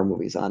run horror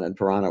movies on, and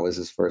Piranha was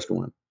his first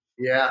one.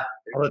 Yeah,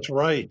 Oh, that's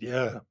right.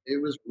 Yeah,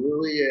 it was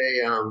really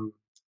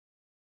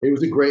it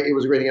was a great thing.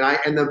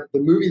 And the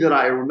movie that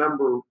I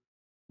remember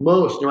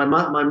most, my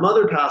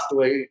mother passed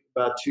away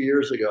about 2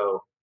 years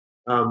ago,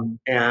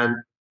 and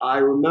I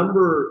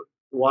remember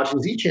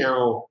watching Z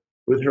Channel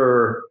with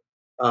her,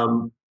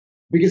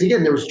 because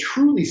again, there was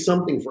truly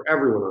something for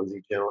everyone on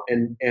Z Channel,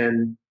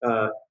 and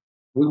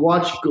we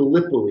watched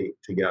Gallipoli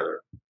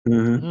together,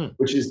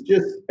 which is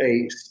just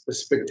a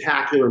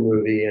spectacular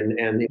movie, and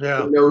I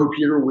didn't know who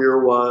Peter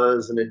Weir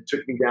was, and it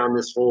took me down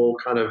this whole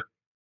kind of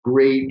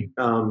great,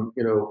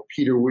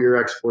 Peter Weir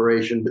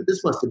exploration. But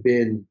this was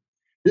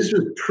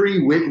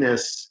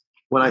pre-Witness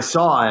when I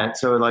saw it,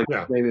 so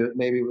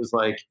maybe it was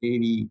like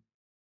 80.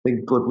 I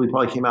think Gallipoli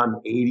probably came out in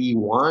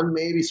 81,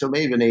 maybe, so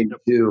maybe in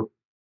 82,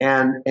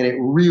 and it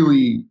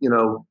really,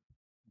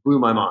 blew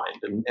my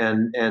mind,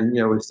 and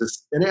it's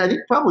this, and I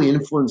think probably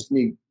influenced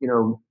me,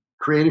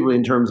 creatively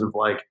in terms of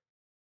like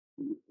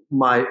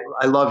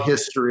I love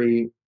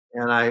history,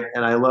 and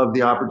I love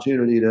the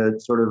opportunity to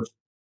sort of,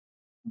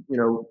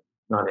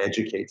 not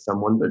educate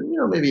someone, but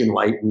maybe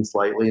enlighten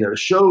slightly, to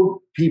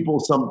show people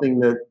something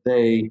that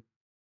they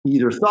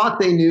either thought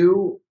they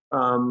knew,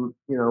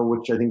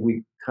 which I think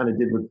we kind of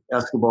did with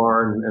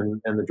Escobar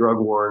and the drug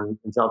war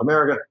in South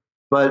America,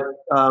 but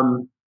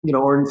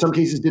or in some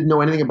cases didn't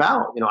know anything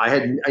about.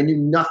 I knew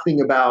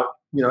nothing about,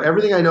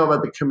 everything I know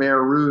about the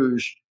Khmer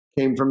Rouge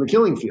came from the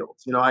Killing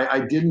Fields. I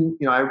didn't,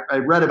 I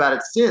read about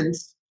it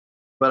since,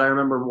 but I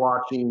remember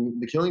watching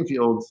the Killing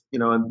Fields,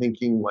 and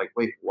thinking like,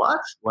 wait, what?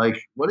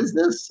 Like, what is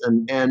this?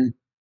 And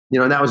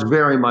that was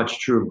very much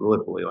true of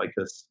Gallipoli, like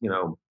this,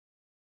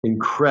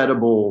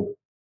 incredible,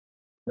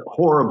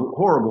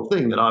 horrible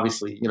thing that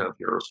obviously, if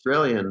you're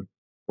Australian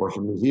or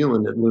from New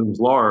Zealand, it looms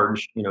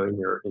large, in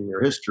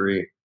your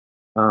history.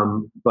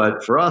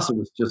 But for us, it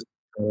was just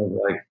kind of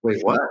like,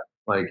 wait, what?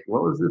 Like,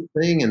 what was this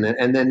thing? And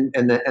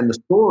the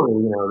story,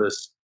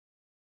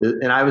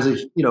 and I was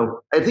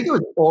I think I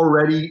was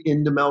already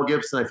into Mel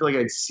Gibson. I feel like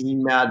I'd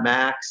seen Mad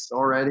Max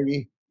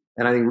already,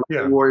 and I think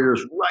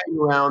Warriors right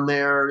around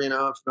there,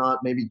 if not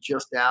maybe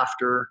just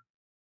after.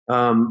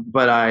 But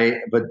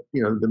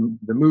the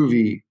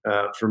movie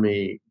for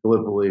me,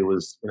 Gallipoli,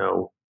 was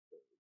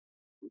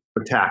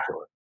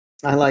spectacular.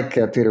 I like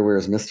Peter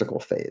Weir's mystical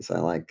phase. I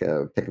like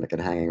Picnic at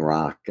Hanging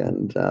Rock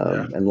and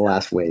The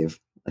Last Wave.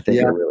 I think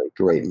they're really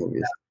great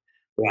movies.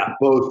 Yeah,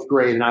 both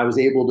great. And I was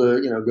able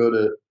to go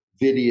to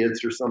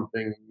Vidiots or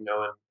something,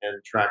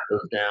 and track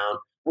those down.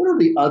 What are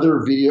the other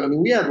video? I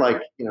mean, we had there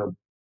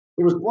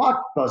was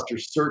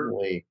Blockbusters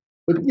certainly,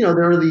 but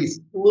there are these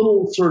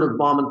little sort of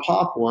mom and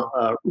pop one.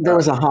 There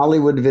was a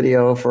Hollywood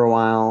Video for a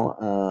while,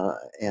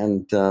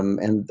 and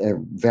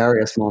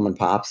various mom and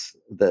pops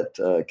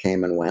that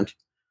came and went.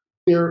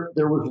 There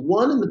was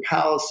one in the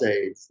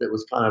Palisades that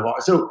was kind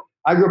of, so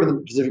I grew up in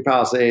the Pacific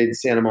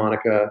Palisades, Santa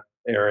Monica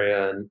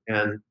area,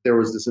 and there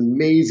was this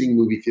amazing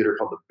movie theater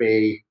called the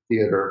Bay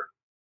Theater,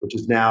 which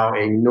is now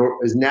an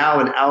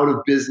out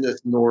of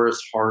business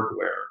Norris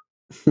Hardware,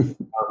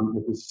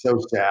 which is so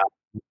sad.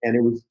 And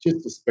it was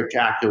just a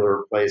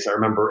spectacular place. I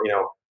remember,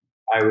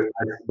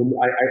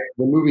 the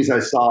movies I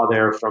saw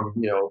there from,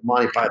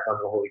 Monty Python and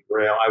the Holy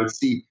Grail, I would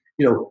see,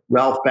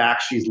 Ralph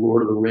Bakshi's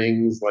Lord of the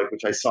Rings,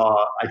 which I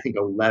saw, I think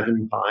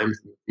 11 times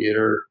in the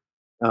theater,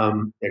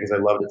 because I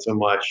loved it so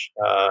much.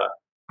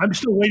 I'm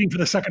still waiting for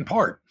the second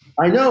part.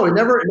 I know it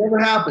never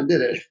happened,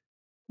 did it?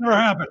 Never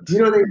happened.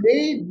 They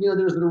made,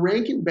 there's the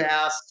Rankin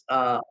Bass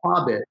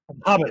Hobbit.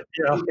 Hobbit,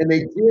 yeah. And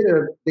they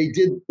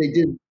did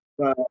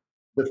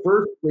the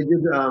first, they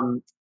did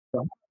the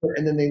Hobbit,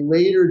 and then they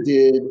later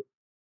did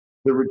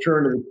the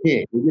Return of the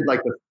King. They did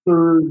like the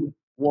third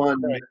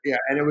one, yeah,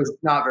 and it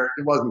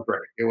wasn't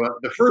great.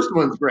 The first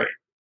one's great.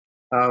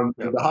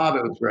 The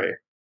Hobbit was great,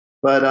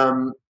 but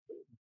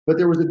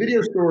there was a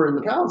video store in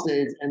the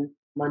Palisades, and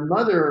my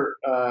mother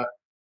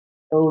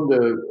owned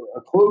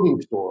a clothing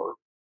store,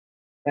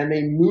 and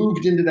they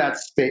moved into that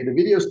space. The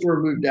video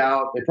store moved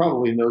out. They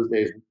probably in those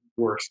days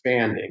were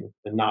expanding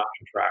and not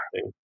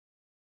contracting.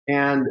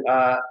 And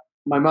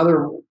my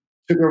mother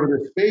took over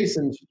the space,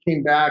 and she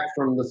came back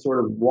from the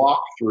sort of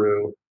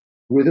walkthrough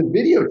with a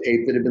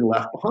videotape that had been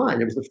left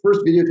behind. It was the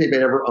first videotape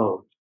I'd ever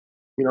owned.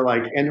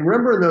 And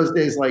remember in those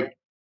days,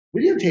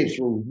 videotapes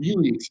were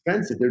really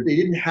expensive. They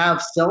didn't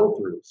have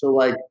sell-through. So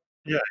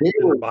they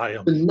were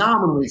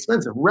phenomenally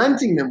expensive.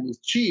 Renting them was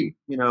cheap,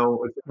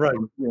 right.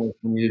 When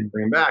you didn't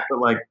bring them back.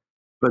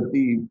 But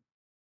the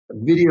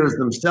videos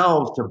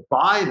themselves, to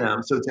buy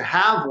them, so to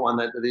have one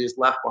that they just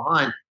left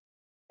behind,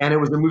 and it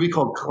was a movie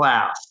called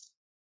Class.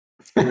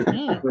 With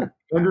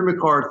Andrew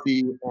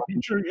McCarthy,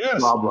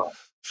 blah blah.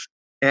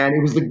 And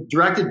it was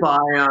directed by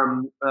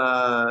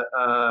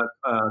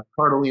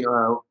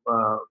Carolina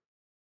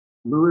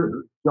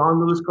John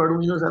Lewis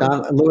Cardellino. Is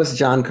that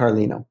John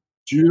Carlino.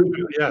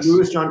 Yes.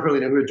 Louis John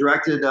Carlino, who had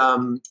directed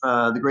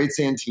The Great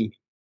Santini.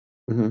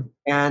 Mm-hmm.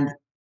 And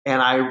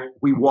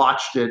we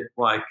watched it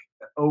like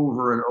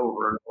over and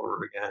over and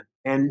over again.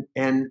 And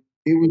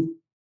it was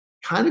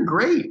kind of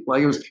great.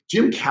 Like, it was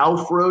Jim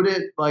Kauf wrote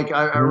it. Like,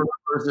 I remember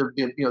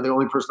the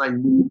only person I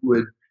knew who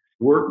had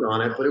worked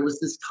on it, but it was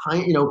this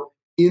kind,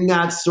 in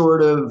that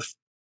sort of,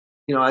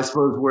 I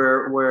suppose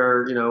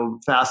where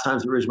Fast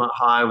Times at Ridgemont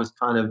High was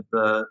kind of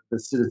the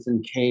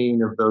Citizen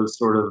Kane of those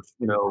sort of,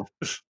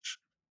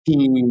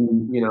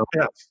 teen,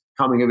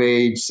 coming of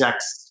age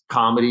sex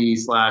comedy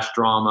 /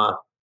 drama.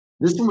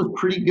 This one was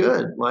pretty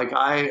good. Like,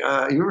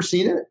 you ever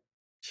seen it?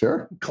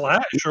 Sure.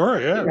 Sure,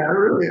 yeah. Yeah, I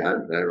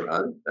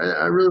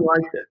really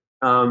liked it.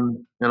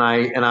 And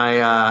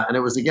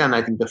it was, again,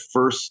 I think the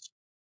first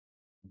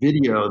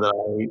video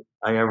that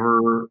I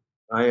ever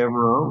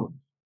owned.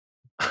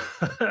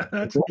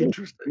 That's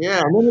interesting.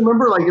 Yeah, and then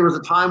remember, like, there was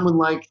a time when,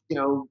 like,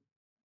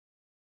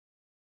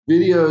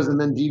 videos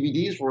and then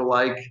DVDs were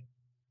like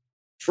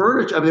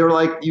furniture. I mean, they were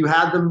like, you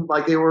had them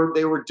like they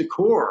were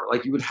decor.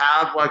 Like, you would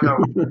have like a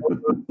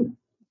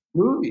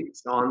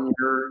movies on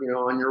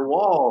your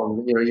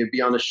wall, and you'd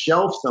be on a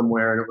shelf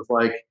somewhere, and it was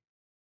like,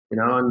 and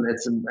I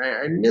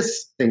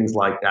miss things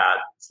like that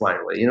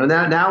slightly.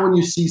 Now when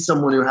you see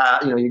someone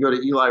who you go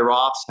to Eli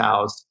Roth's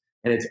house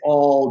and it's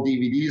all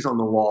DVDs on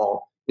the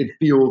wall, it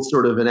feels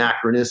sort of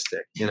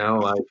anachronistic,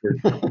 like.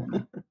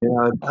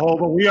 Oh,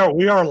 but we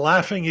are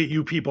laughing at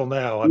you people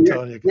now. I'm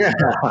telling you. Yeah,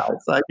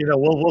 it's like,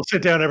 we'll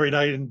sit down every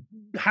night, and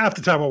half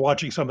the time we're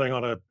watching something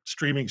on a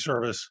streaming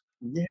service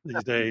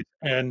these days,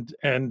 and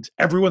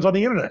everyone's on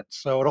the internet,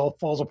 so it all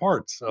falls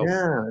apart. So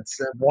it's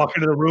walk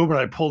into the room and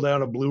I pull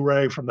down a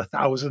Blu-ray from the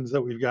thousands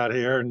that we've got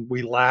here, and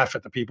we laugh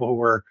at the people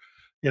who are,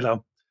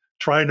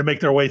 trying to make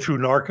their way through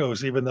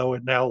Narcos, even though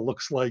it now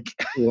looks like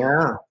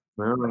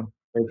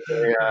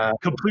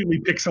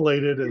completely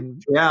pixelated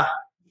and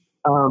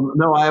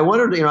no, I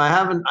wondered, I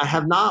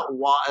have not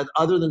watched,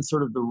 other than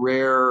sort of the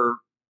rare,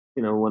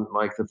 when,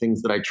 like, the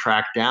things that I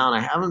track down, I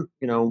haven't,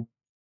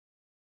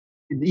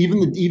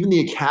 even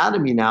the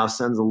Academy now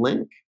sends a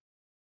link.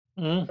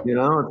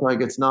 It's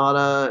like, it's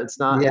not.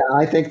 Yeah,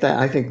 I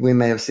think we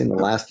may have seen the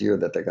last year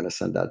that they're going to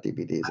send out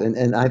DVDs,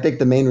 and I think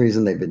the main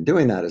reason they've been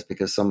doing that is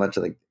because so much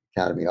of the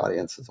Academy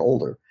audience is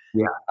older.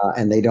 Yeah,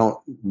 and they don't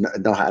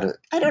know how to.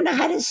 I don't know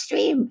how to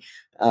stream.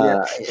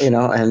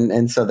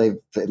 And so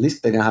at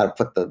least they know how to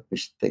put the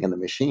thing in the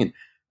machine.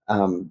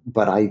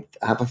 But I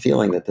have a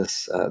feeling that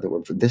this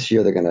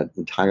year they're going to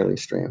entirely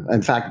stream.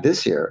 In fact,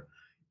 this year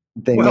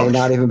they may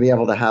not even be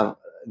able to have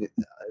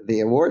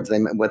the awards.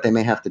 What they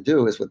may have to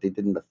do is what they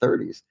did in the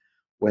 30s,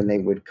 when they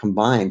would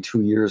combine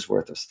 2 years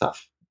worth of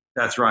stuff.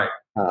 That's right.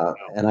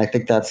 And I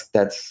think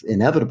that's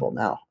inevitable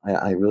now.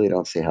 I really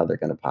don't see how they're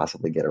going to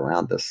possibly get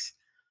around this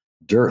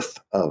dearth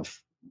of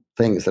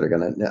things that are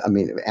going to. I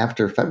mean,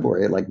 after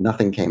February, like,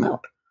 nothing came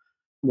out.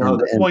 No,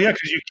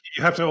 because you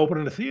have to open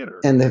in a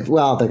theater, and they're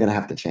going to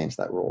have to change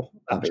that rule,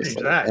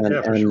 obviously.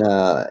 And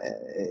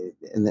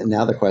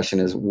now the question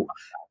is,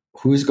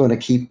 who's going to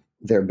keep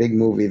their big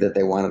movie that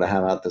they wanted to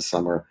have out this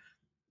summer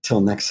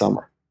till next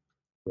summer?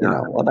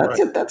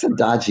 That's a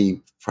dodgy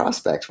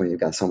prospect when you've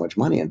got so much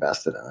money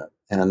invested in it,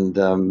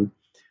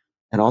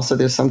 and also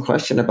there's some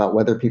question about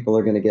whether people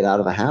are going to get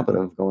out of the habit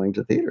of going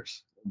to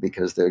theaters,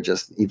 because they're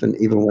just,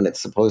 even when it's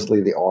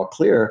supposedly the all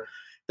clear,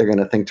 they're going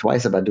to think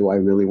twice about, do I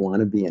really want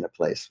to be in a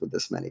place with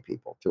this many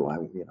people? Do I,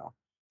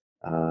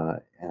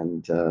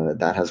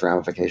 that has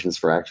ramifications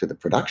for actually the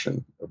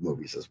production of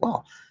movies as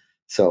well.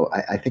 So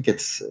I think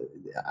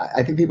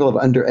people have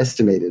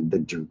underestimated the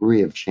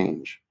degree of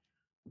change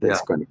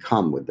that's going to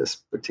come with this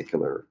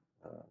particular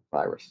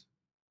virus.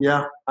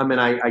 Yeah, I mean,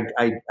 I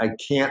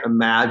can't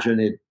imagine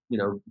it,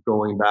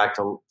 going back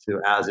to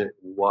as it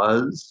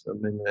was. I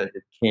mean, it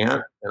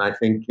can't. And I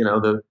think,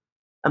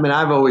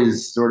 I've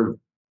always sort of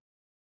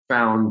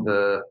found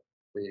the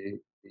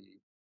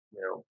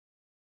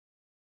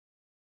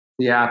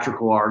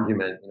theatrical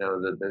argument,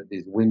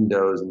 these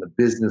windows and the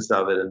business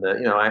of it, and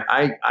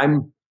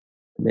I'm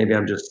maybe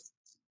I'm just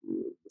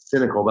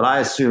cynical, but I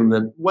assume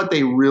that what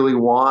they really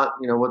want,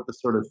 what the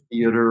sort of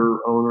theater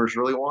owners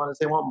really want, is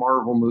they want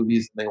Marvel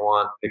movies, and they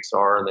want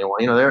Pixar, and they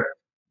want,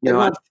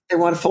 they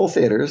want full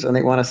theaters, and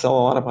they want to sell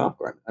a lot of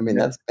popcorn. I mean,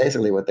 that's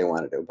basically what they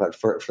want to do. But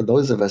for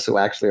those of us who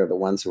actually are the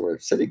ones who are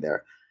sitting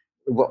there,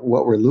 what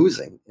we're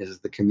losing is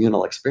the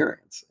communal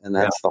experience, and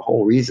that's the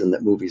whole reason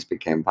that movies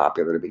became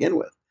popular to begin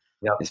with.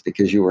 Yeah. It's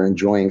because you were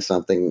enjoying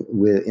something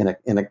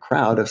in a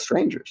crowd of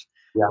strangers,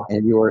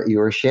 and you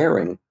were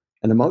sharing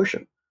an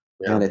emotion,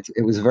 and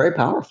it was very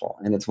powerful.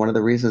 And it's one of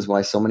the reasons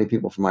why so many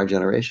people from our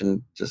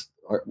generation just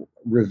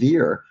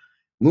revere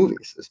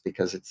movies, is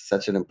because it's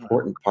such an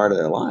important part of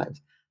their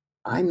lives.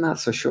 I'm not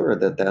so sure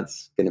that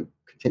that's going to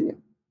continue.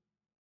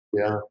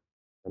 Yeah,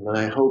 and then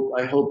I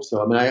hope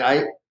so. I mean,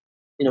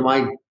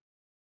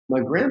 my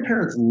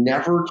grandparents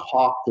never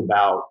talked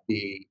about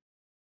the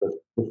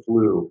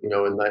flu, in the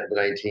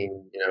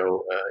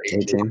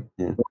 1918.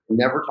 Yeah.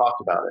 Never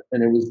talked about it,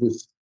 and it was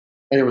this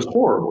and it was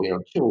horrible.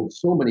 Killed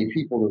so many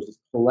people. There was this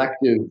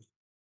collective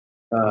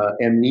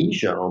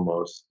amnesia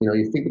almost.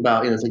 You think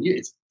about, it's like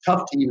it's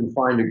tough to even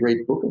find a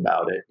great book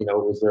about it. It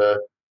was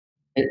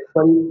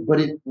but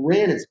it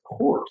ran its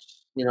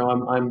course.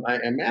 I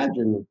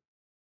imagine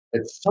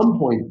at some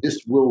point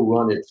this will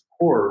run its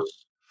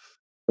course,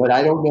 but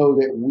I don't know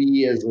that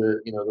we, as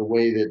the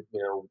way that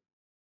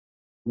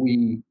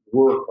we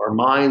work, our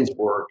minds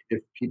work,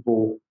 if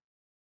people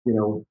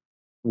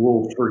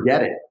will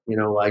forget it.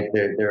 Like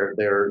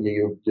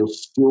you'll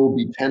still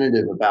be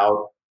tentative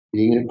about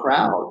being in a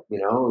crowd.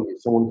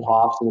 Someone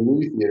coughs in a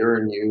movie theater,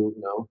 and you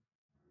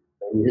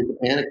hit the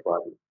panic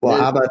button. Well,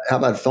 how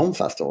about film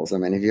festivals? I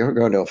mean, have you ever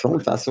gone to a film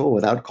festival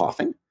without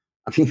coughing?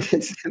 I mean,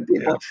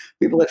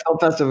 people at film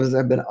festivals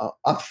have been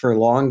up for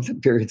long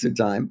periods of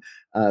time.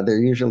 They're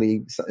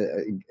usually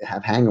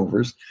have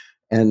hangovers,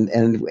 and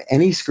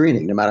any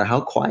screening, no matter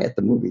how quiet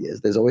the movie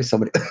is, there's always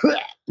somebody.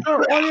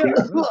 And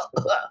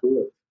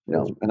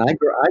I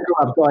grew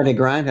up going to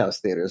grindhouse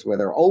theaters where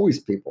there are always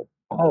people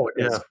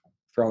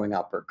throwing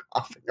up or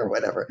coughing or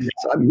whatever. Yeah.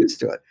 So I'm used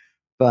to it.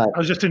 But I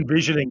was just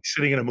envisioning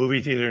sitting in a movie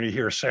theater and you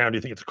hear a sound,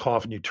 you think it's a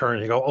cough, and you turn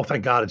and you go, "Oh,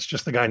 thank God, it's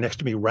just the guy next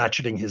to me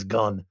ratcheting his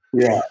gun."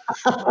 Yeah.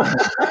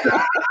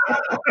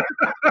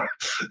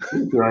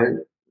 Right.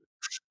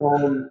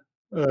 But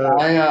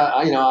I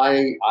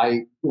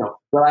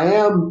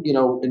am,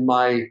 in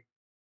my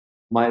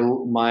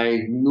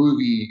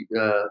movie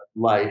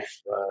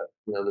life,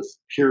 this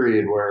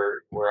period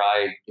where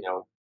I,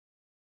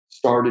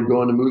 started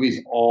going to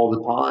movies all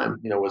the time,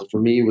 was for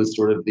me was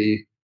sort of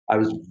I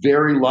was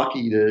very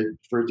lucky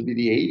for it to be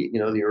the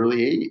 80s, the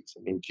early 80s. I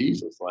mean,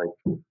 Jesus, like,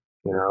 and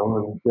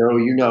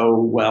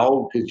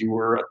well, because you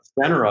were at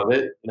the center of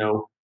it,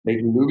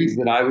 making movies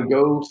that I would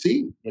go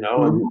see,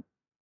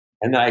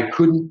 and I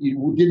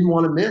you didn't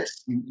want to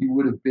miss. You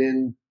would have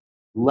been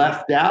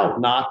left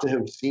out not to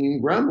have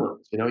seen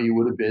Gremlins. You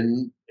would have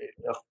been, it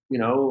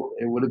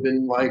would have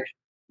been like,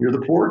 you're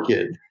the poor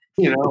kid,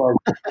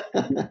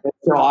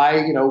 So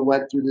I,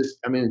 went through this.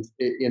 I mean,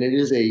 and it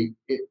is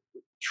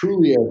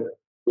truly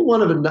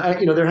one of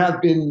there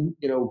have been,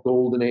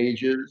 golden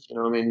ages,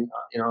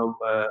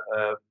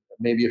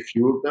 maybe a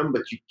few of them,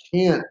 but you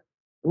can't,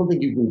 I don't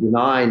think you can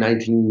deny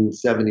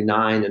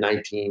 1979 to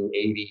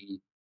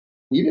 1980,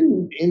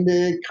 even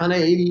into kind of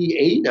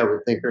 88, I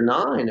would think, or 9.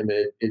 I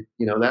mean,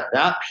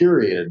 that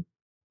period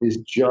is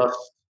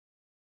just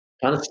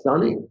kind of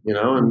stunning,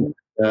 and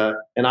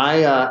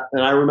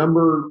I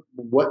remember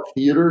what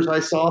theaters I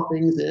saw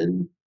things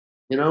in.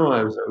 It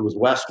was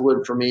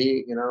Westwood for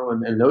me,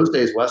 and in those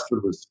days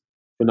Westwood was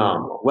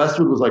phenomenal.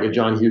 Westwood was like a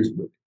John Hughes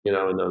movie,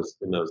 in those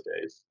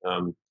days.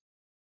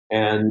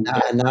 And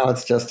now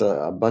it's just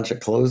a bunch of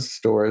closed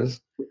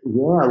stores.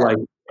 Yeah, like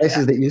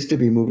places that used to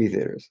be movie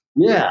theaters.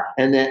 Yeah,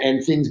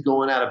 and things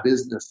going out of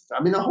business.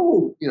 I mean, the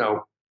whole,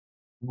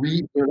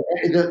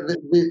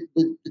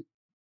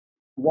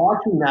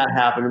 watching that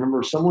happen. I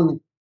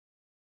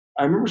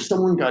remember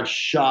someone got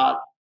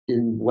shot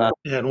in Westwood.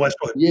 Yeah, in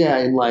Westwood. Yeah,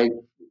 in like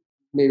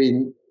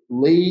maybe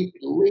late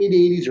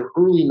 80s or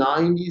early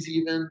 90s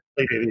even.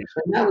 Late 80s.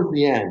 And that was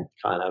the end,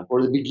 kind of,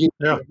 or the beginning.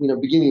 Yeah.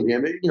 Beginning of the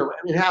end.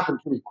 It happened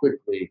pretty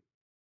quickly.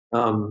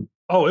 It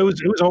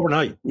was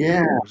overnight.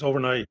 Yeah, it was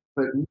overnight.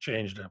 But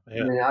changed it.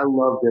 Yeah. I mean, I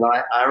loved it.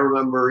 I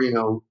remember,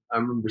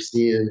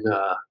 seeing.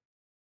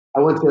 I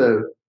went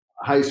to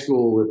high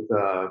school with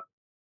the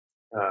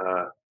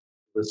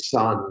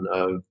son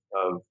of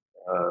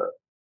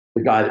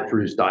the guy that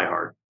produced Die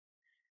Hard,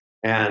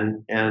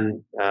 and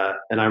I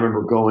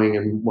remember going,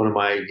 and one of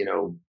my,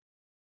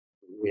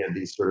 we had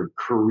these sort of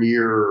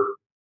career.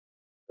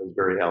 It was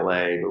very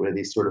LA, but we had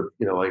these sort of,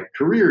 like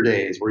career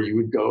days where you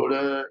would go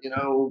to,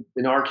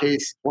 in our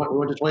case, we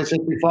went to 20th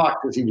Century Fox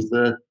because he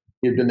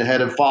had been the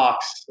head of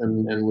Fox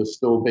and was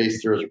still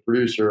based there as a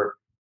producer.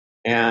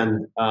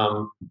 And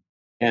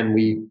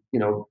we,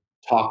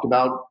 talked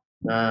about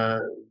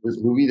this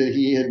movie that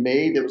he had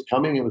made that was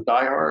coming. It was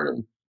Die Hard.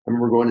 And I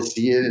remember going to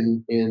see it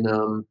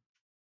in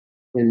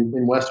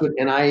Westwood.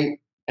 And I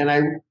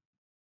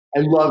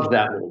loved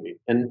that movie.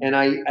 And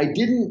I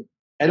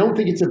don't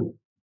think it's a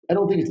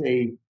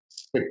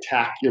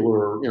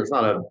spectacular, it's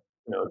not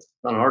it's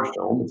not an art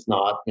film. It's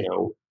not,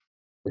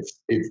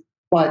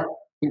 but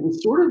it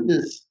was sort of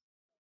this,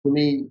 for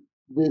me,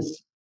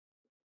 this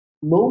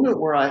moment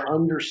where I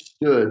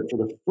understood for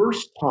the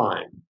first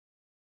time,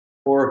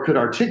 or could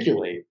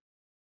articulate,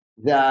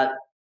 that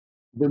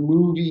the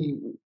movie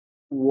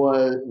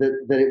was,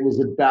 that it was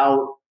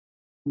about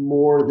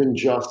more than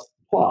just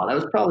plot. I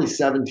was probably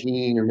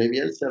 17, or maybe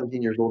I was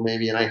 17 years old,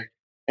 maybe. And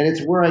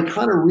it's where I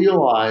kind of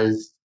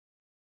realized,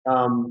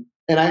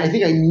 and I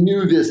think I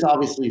knew this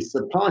obviously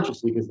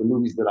subconsciously, because the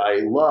movies that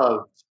I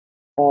loved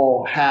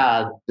all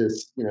had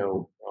this,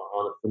 on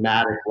a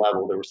thematic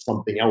level, there was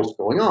something else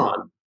going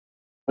on.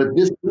 But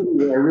this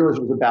movie, I realized,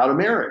 was about a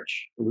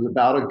marriage. It was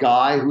about a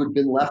guy who had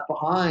been left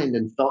behind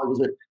and felt it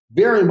was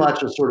very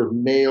much a sort of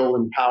male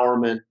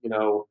empowerment,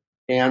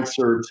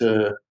 answer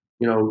to,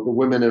 the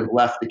women have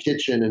left the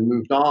kitchen and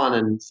moved on,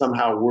 and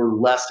somehow we're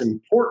less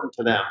important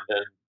to them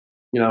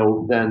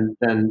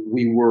than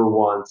we were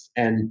once.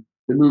 And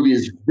the movie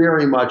is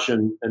very much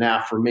an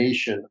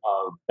affirmation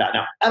of that.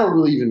 Now, I don't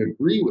really even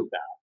agree with that,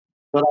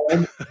 but I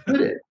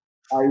understood it.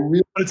 I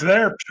really, but it's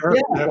there, sure.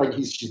 Yeah, like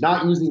she's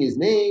not using his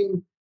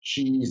name.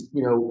 She's,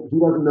 he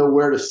doesn't know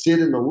where to sit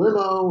in the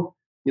limo.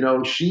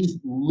 She's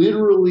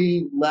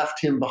literally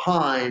left him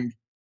behind.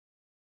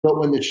 But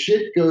when the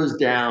shit goes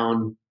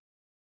down,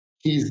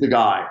 he's the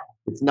guy.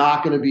 It's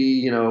not going to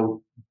be,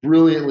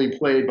 brilliantly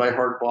played by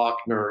Hart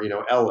Bochner,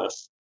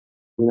 Ellis.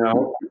 And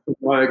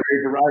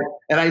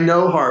I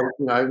know Hart.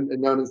 I've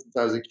known him since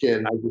I was a kid,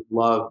 and I just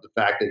love the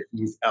fact that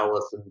he's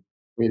Ellis. And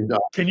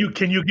can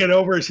you get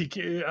over?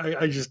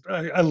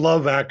 I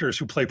love actors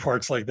who play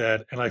parts like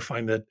that, and I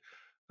find that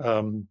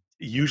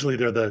usually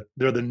they're the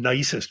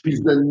nicest people.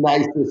 He's the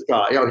nicest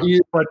guy.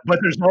 But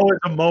there's always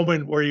a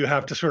moment where you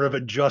have to sort of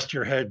adjust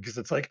your head because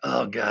it's like,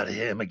 oh God,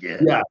 him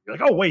again. Yeah. You're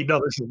like, oh wait, no,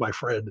 this is my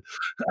friend.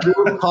 We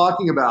were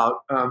talking about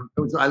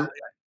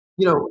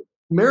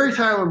Mary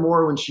Tyler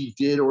Moore, when she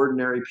did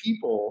Ordinary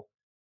People,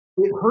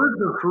 it hurt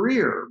her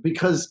career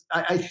because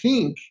I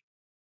think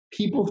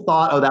people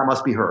thought, oh, that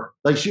must be her.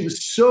 Like she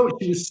was so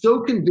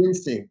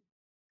convincing.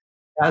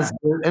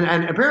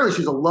 And apparently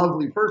she's a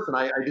lovely person.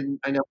 I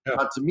never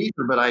got to meet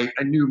her, but I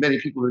knew many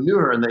people who knew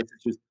her, and they said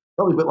she was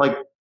lovely.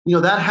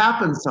 But that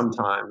happens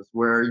sometimes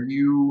where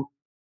you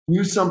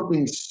do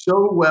something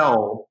so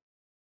well,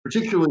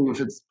 particularly if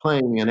it's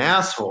playing an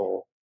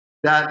asshole,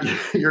 that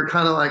you're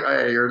kind of like,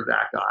 oh, you're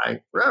that guy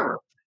forever.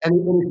 And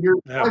if you're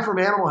the guy from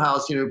Animal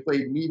House, who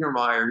played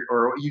Niedermeyer,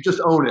 or you just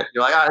own it.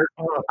 You're like, I'm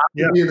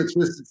going to be in the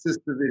Twisted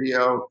Sister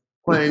video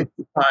playing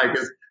this guy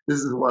because this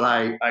is what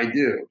I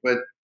do. But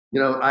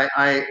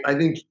I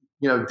think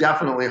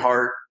definitely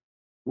Hart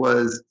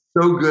was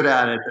so good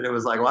at it that it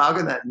was like, well, how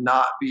can that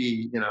not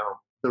be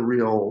the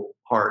real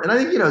Hart? And I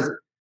think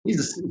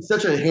he's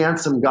such a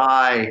handsome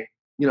guy.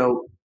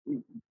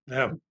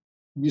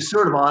 You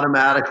sort of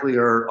automatically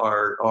are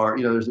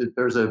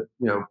there's a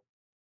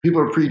people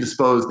are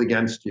predisposed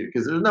against you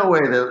because there's no way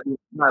that a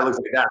guy looks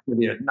like that's going to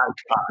be a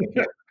nice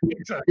guy.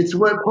 Exactly. It's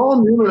what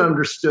Paul Newman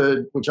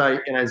understood,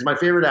 and is my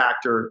favorite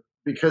actor,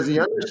 because he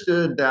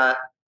understood that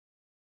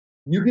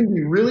you can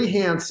be really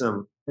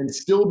handsome and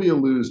still be a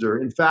loser.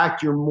 In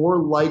fact, you're more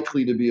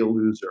likely to be a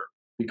loser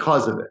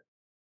because of it.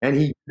 And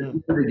he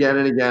did it again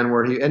and again,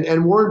 where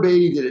and Warren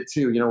Beatty did it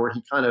too, where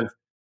he kind of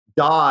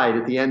died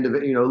at the end of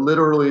it,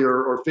 literally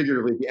or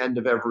figuratively at the end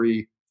of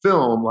every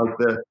film, like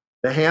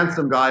the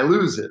handsome guy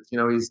loses.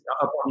 He's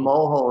up on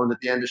Mulholland at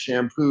the end of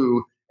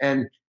Shampoo,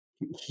 and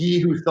he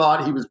who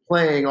thought he was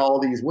playing all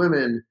these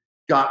women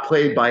got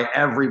played by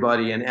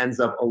everybody and ends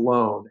up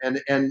alone.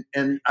 And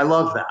I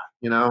love that,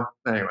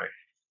 Anyway,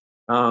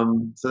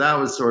 so that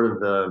was sort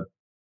of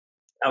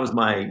that was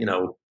my,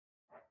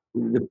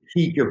 the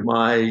peak of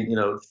my,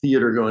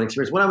 theater going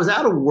experience. When I was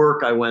out of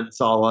work, I went and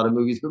saw a lot of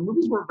movies, but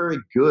movies weren't very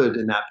good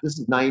in that. This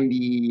is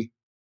 90.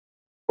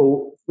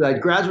 I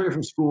graduated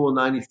from school in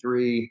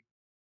 93,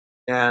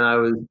 and I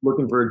was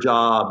looking for a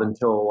job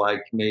until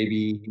like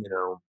maybe,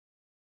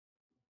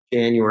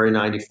 January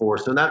 94.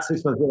 So in that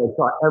 6 months, I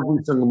saw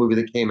every single movie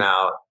that came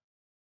out,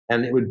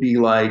 and it would be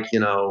like,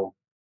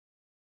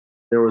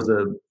 there was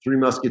a Three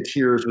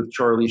Musketeers with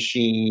Charlie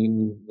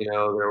Sheen, there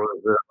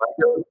was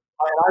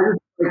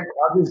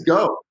I'll just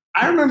go.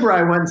 I remember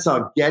I went and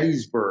saw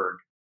Gettysburg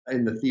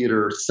in the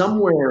theater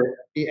somewhere.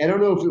 I don't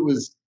know if it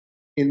was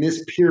in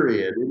this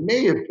period. It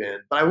may have been,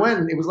 but I went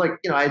and it was like,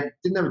 I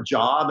didn't have a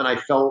job and I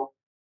felt,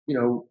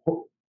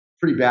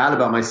 pretty bad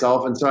about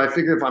myself. And so I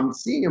figured if I'm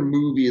seeing a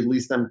movie, at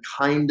least I'm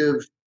kind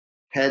of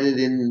headed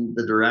in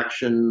the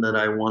direction that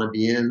I want to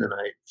be in. And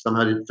I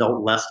somehow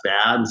felt less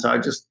bad. And so I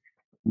just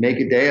make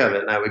a day of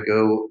it. And I would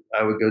go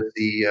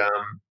see,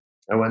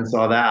 I went and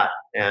saw that.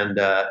 And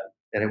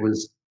it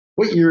was,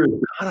 what year?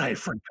 God, I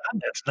forgot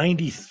that's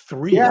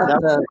 93. Yeah,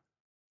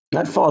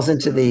 that falls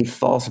into the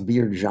false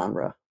beard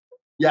genre.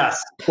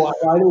 Yes. But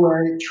by the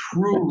way,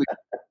 truly,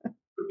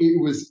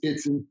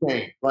 it's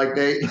insane. Like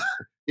it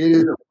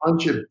is a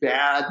bunch of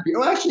bad.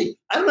 Well, actually,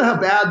 I don't know how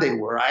bad they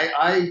were.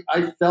 I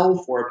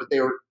fell for it, but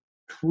they were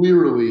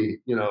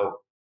clearly,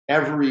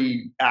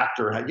 every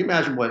actor had. You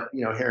imagine what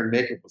hair and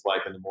makeup was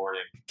like in the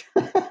morning.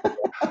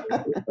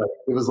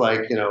 It was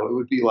like it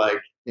would be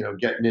like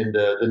getting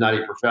into The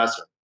Nutty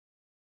Professor.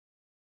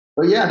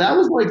 But yeah, that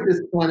was like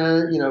this kind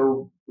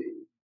of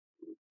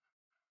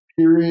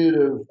period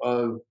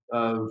of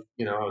I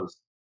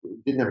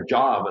didn't have a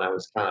job and I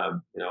was kind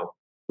of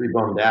pretty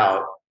bummed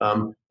out.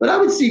 But I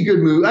would see good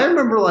movies. I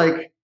remember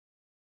I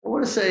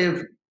want to say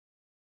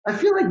I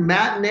feel like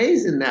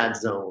Matinee's in that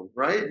zone,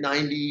 right?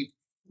 90.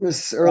 It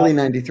was early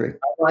 93.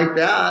 Like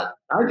that.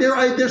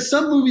 There's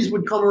some movies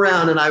would come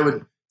around and I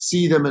would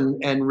see them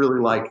and really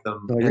like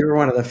them. Oh, you were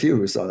one of the few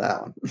who saw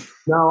that one.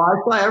 No, I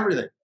saw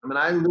everything. I mean,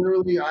 I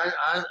literally,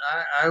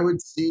 I would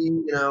see,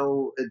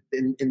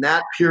 in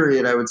that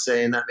period, I would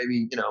say, and that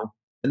maybe,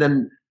 and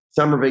then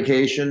summer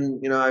vacation,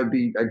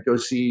 I'd go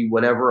see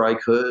whatever I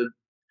could.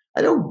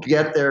 I don't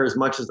get there as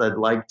much as I'd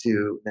like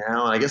to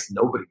now, and I guess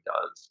nobody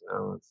does.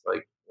 It's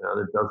like,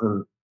 it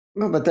doesn't.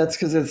 No, but that's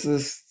because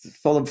it's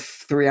full of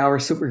 3-hour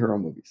superhero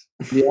movies.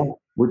 Yeah,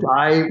 which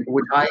I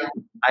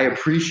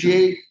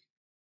appreciate,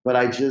 but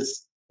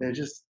they're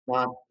just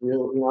not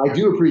real. I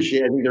do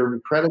appreciate. I think they're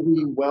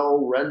incredibly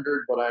well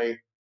rendered, but I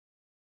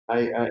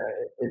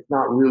it's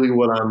not really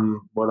what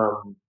I'm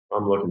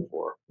looking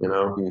for.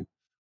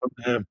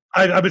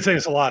 I've been saying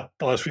this a lot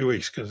the last few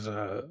weeks because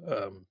I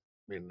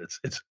mean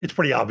it's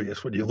pretty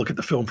obvious when you look at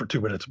the film for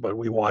 2 minutes, but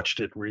we watched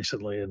it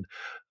recently, and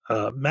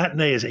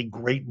Matinee is a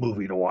great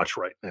movie to watch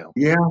right now.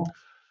 Yeah,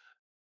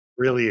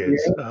 Really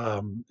is.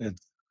 yeah,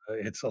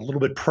 It's a little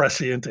bit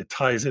prescient. It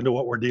ties into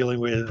what we're dealing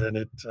with, and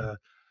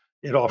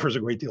it offers a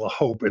great deal of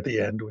hope at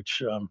the end,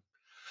 which I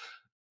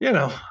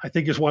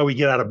think is why we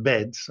get out of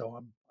bed.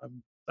 So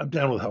I'm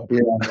down with hope. yeah.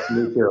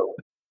 Me too.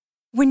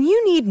 When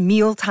you need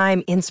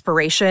mealtime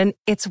inspiration,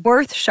 it's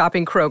worth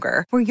shopping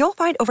Kroger, where you'll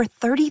find over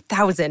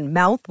 30,000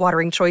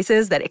 mouth-watering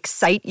choices that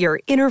excite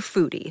your inner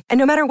foodie. And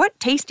no matter what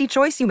tasty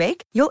choice you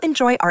make, you'll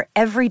enjoy our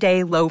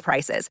everyday low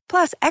prices,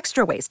 plus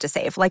extra ways to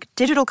save, like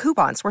digital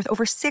coupons worth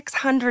over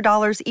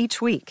 $600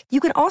 each week. You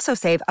can also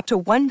save up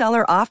to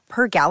 $1 off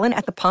per gallon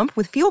at the pump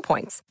with fuel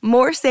points.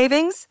 More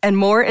savings and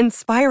more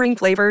inspiring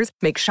flavors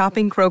make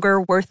shopping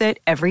Kroger worth it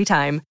every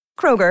time.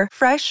 Kroger,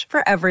 fresh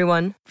for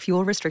everyone.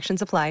 Fuel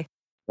restrictions apply.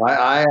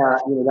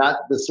 That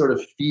the sort of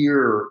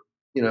fear,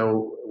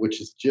 which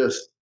is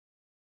just,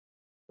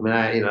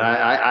 I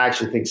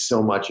actually think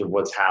so much of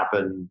what's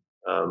happened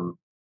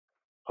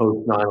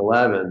post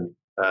 9/11,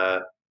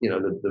 the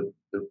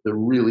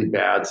really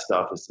bad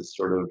stuff is this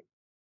sort of,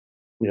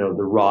 the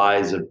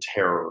rise of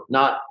terror,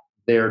 not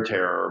their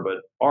terror,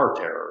 but our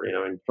terror,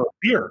 and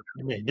Fear.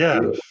 I mean, yeah,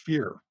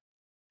 fear.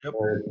 Yep.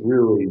 And it's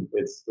really,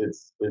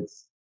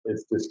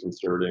 it's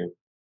disconcerting.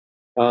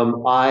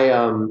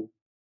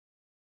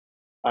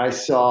 I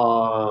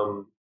saw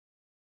in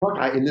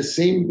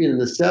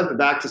the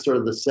back to sort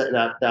of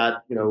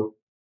that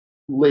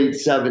late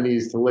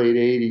 70s to late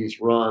 80s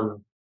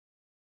run,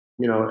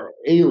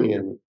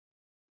 Alien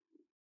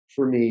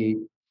for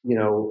me,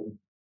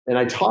 and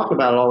I talk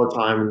about it all the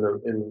time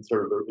in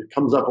sort of it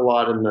comes up a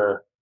lot in the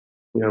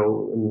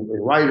in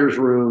writers'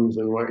 rooms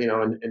and when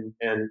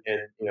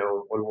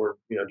we're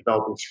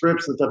developing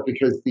scripts and stuff,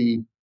 because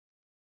I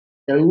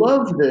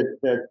love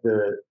that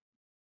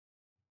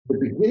the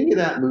beginning of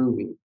that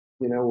movie,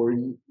 where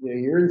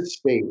you're in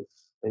space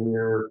and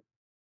you're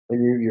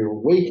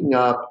waking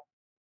up,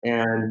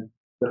 and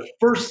the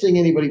first thing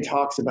anybody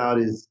talks about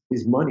is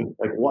money.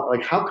 Like what?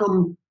 Like how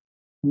come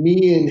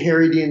me and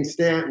Harry Dean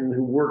Stanton,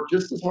 who work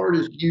just as hard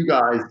as you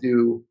guys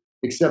do,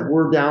 except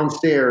we're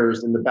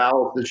downstairs in the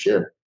bow of the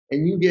ship,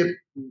 and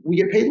we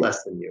get paid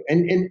less than you,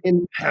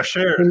 and half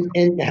share,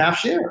 and half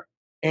share.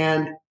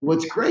 And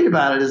what's great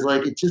about it is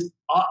like it just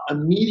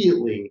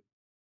immediately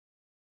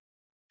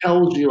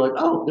tells you like,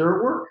 oh, they're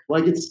at work.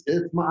 Like it's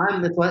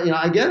mine. It's like,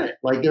 I get it.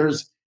 Like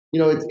there's,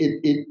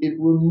 it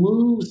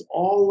removes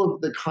all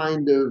of the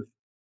kind of,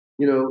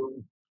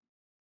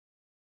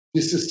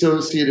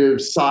 disassociative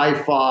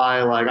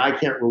sci-fi. Like I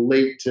can't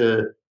relate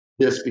to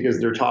this because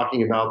they're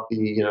talking about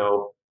the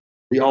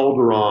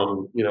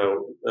Alderaan,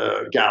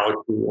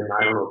 galaxy, and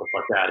I don't know what the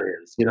fuck that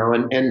is,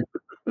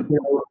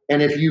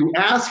 and if you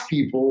ask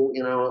people,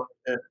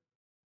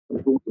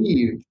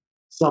 believe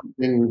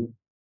something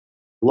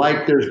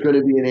like there's going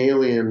to be an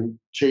alien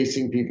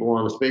chasing people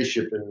on a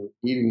spaceship and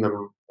eating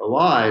them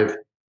alive,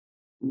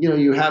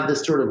 you have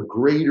this sort of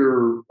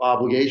greater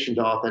obligation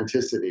to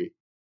authenticity.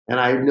 And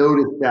I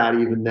noticed that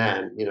even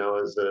then, and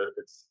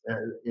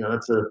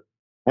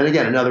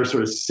again, another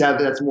sort of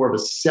that's more of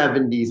a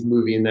 70s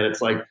movie, in that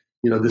it's like,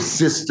 the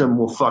system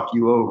will fuck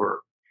you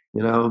over,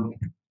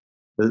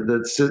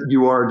 that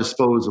you are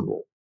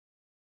disposable.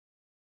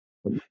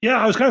 Yeah,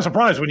 I was kind of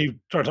surprised when you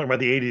started talking about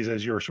the 80s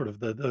as your sort of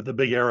the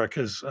big era,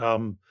 because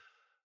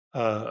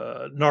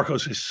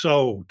Narcos is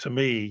so, to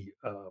me,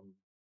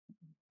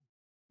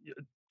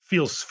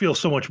 feels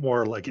so much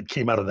more like it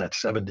came out of that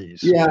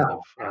 70s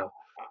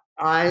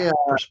kind of,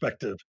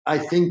 perspective. I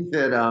think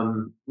that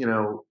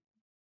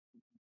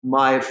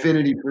my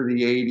affinity for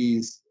the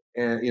 80s,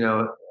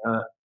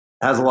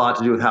 has a lot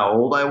to do with how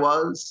old I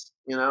was,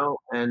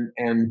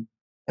 and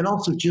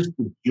also just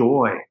the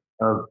joy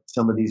of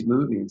some of these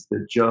movies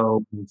that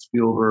Joe and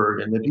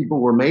Spielberg and the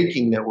people were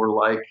making, that were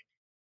like,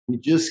 you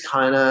just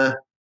kind of,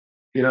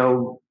 they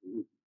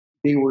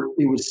were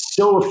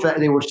so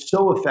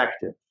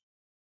effective.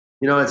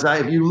 It's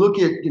like, if you look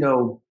at,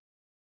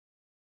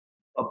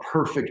 a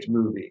perfect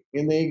movie,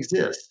 and they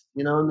exist,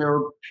 and there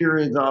are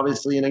periods,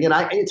 obviously. And again,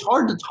 it's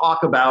hard to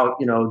talk about,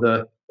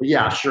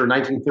 sure,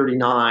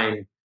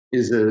 1939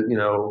 is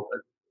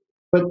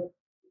but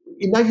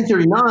in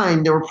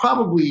 1939, there were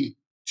probably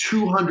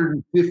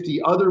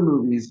 250 other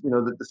movies,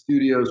 that the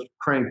studios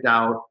cranked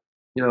out,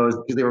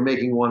 because they were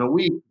making one a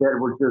week, that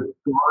were just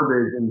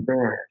garbage and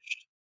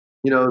vanished.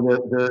 The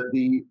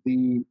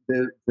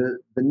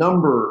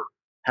number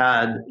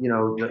had,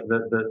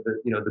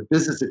 the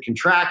business had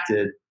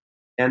contracted,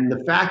 and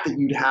the fact that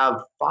you'd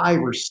have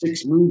 5 or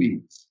 6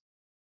 movies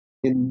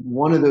in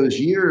one of those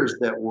years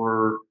that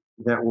were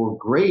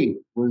great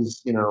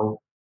was,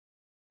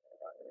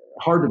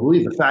 hard to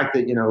believe the fact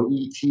that,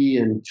 E.T.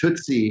 and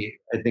Tootsie,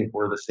 I think,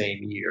 were the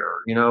same year,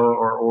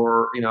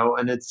 or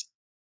and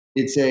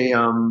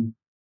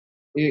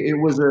it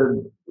was a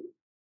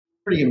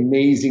pretty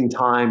amazing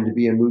time to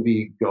be a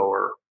movie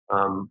goer,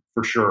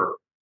 for sure.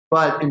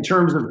 But in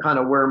terms of kind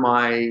of where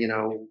my,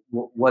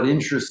 what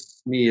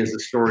interests me as a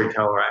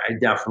storyteller, I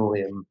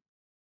definitely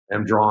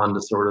am drawn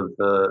to sort of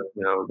the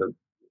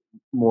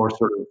more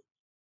sort of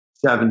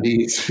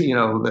 70s,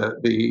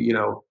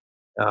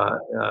 uh,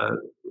 uh,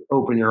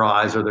 open your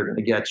eyes or they're going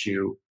to get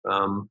you,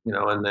 and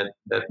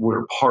that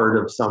we're part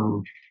of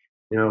some,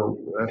 in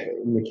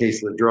the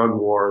case of the drug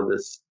war,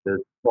 the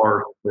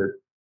farce that,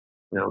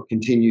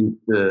 continues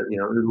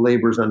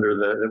labors under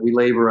that we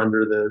labor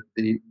under the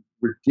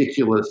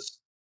ridiculous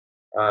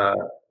uh,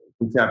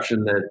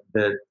 conception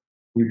that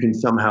you can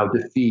somehow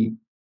defeat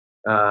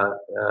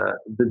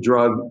the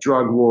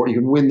drug war. You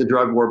can win the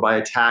drug war by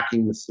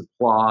attacking the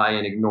supply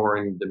and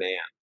ignoring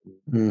demand,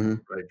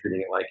 right?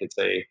 Treating it like it's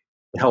a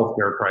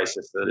healthcare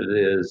crisis that it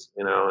is,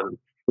 and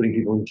putting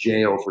people in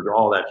jail for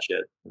all that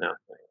shit,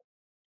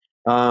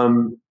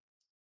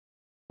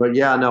 But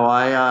yeah, no,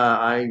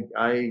 the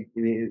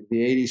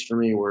 '80s for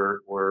me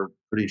were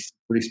pretty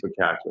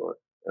spectacular.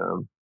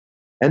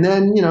 And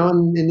then, in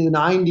the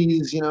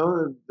 '90s,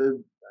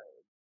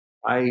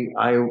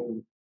 I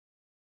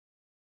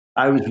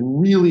was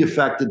really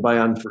affected by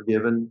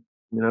Unforgiven,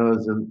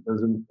 as a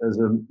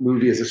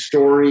movie, as a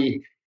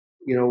story,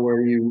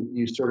 where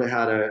you sort of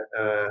had a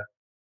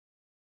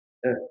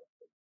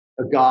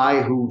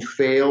guy who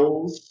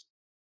fails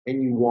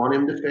and you want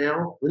him to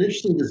fail. An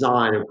interesting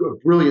design, a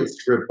brilliant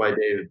script by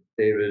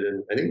David,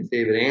 and I think it's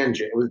David and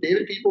Jay. Was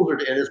David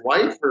Peoples and his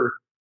wife, or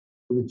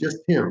was it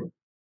just him?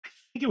 I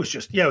think it was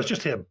just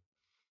him.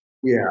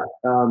 Yeah.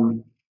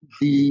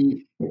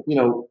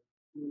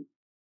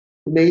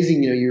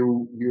 Amazing.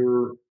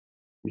 You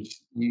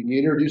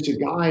introduce a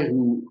guy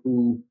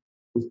who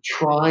was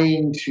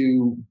trying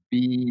to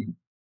be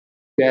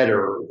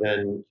better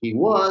than he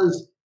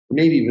was,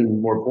 maybe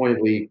even more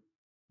pointedly,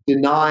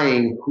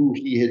 denying who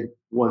he had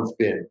once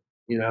been,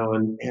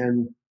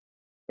 and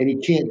he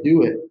can't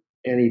do it,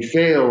 and he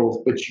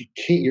fails, but you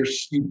can't.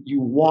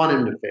 You want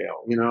him to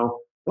fail.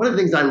 One of the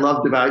things I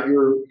loved about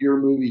your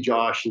movie,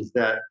 Josh, is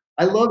that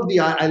I love the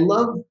idea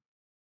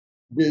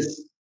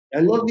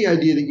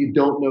that you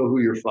don't know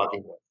who you're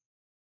fucking with.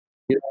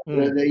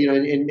 And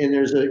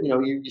there's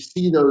you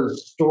see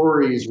those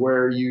stories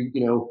where you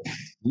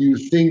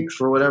think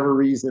for whatever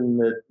reason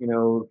that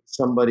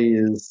somebody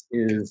is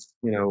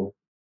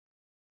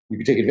you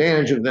can take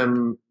advantage of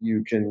them.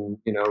 You can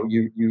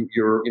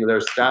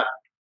there's that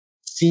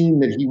scene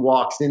that he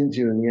walks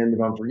into in the end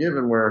of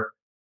Unforgiven where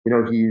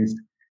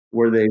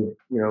where they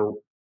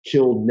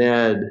killed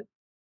Ned,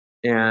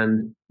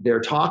 and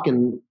they're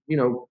talking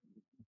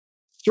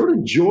sort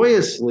of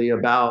joyously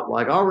about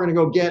like, oh, we're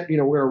going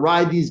to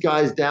ride these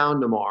guys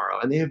down tomorrow.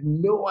 And they have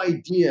no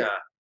idea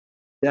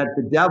that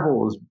the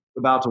devil is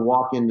about to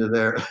walk into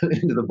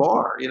into the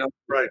bar,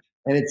 Right.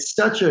 And it's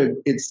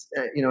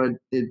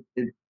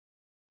it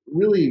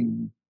really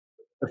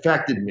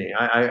affected me.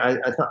 I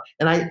thought,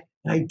 and I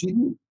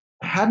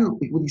hadn't,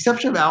 with the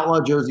exception of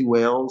Outlaw Josie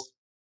Wales,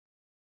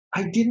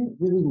 I didn't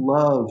really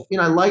love,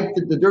 I liked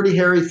the Dirty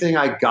Harry thing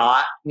I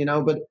got,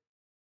 but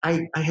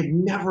I had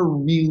never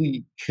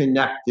really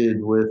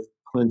connected with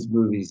Clint's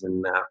movies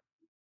in that.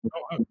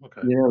 Oh,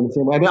 okay. In the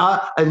same way.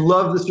 I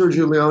love the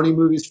Sergio Leone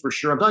movies for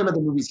sure. I'm talking about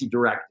the movies he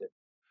directed.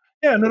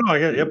 Yeah, no, I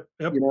get it.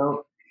 Yep.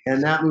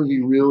 And that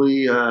movie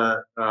really, I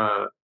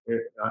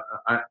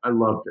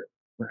loved it.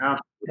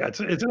 Yeah, it's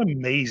an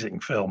amazing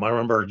film. I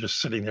remember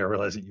just sitting there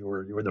realizing you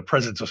were in the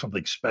presence of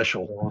something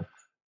special.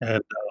 Yeah.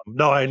 And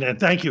and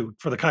thank you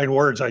for the kind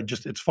words.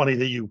 It's funny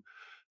that you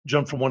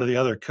jumped from one to the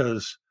other,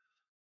 because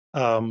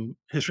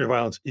History of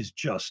Violence is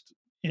just,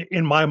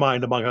 in my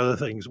mind, among other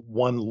things,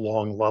 one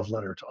long love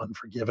letter to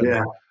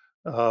Unforgiven,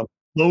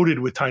 loaded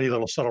with tiny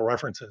little subtle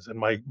references.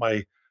 And I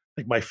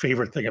think my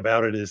favorite thing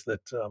about it is that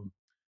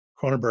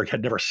Cronenberg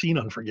had never seen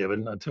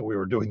Unforgiven until we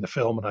were doing the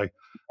film, and I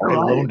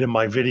loaned him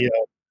my video.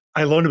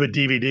 I loaned him a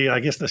DVD, and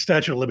I guess the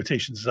statute of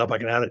limitations is up. I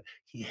can add it.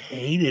 He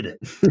hated it.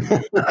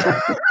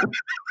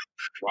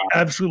 Wow.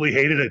 Absolutely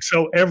hated it.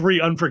 So every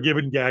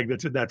Unforgiven gag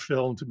that's in that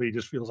film to me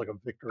just feels like a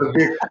victory.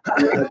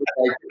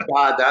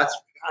 God, it's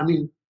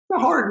a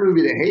hard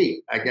movie to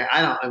hate.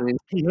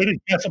 He hated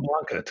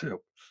Casablanca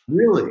too.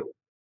 Really?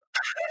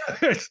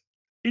 It's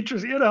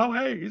interesting.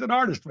 Hey, he's an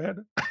artist,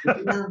 man.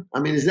 Yeah.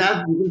 Is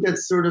that, you think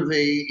that's sort of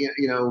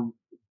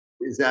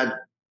is that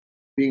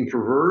being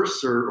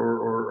perverse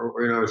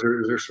or is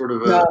there sort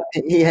of a... No,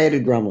 he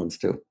hated Gremlins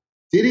too.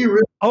 Did he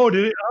really? Oh,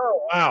 did he?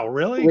 Oh, wow,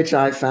 really? Which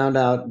I found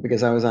out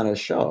because I was on a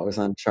show. I was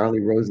on Charlie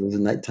Rose's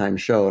nighttime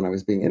show, and I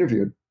was being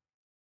interviewed.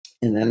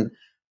 And then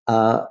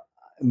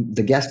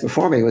the guest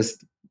before me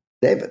was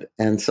David.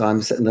 And so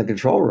I'm sitting in the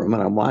control room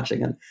and I'm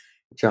watching, and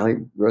Charlie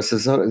Rose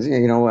says,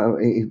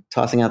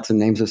 tossing out some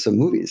names of some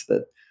movies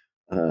that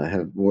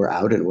were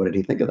out, and what did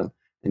he think of them?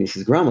 And he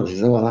says, Gremlins. He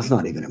said, well, that's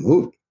not even a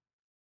movie.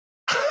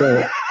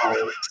 So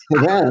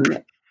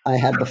then I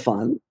had the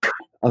fun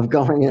of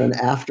going in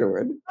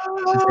afterward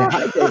to say,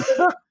 "Hi,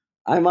 David,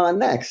 I'm on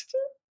next."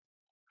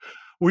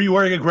 Were you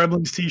wearing a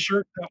Gremlins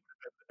t-shirt?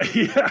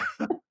 Yeah,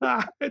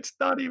 it's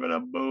not even a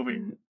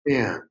movie.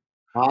 Yeah,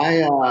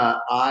 I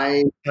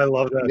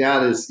love that.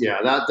 That is,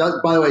 that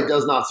does. By the way,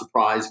 does not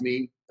surprise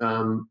me.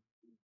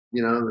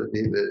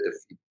 If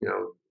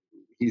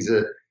he's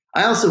a.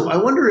 I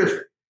wonder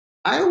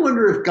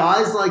if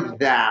guys like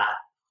that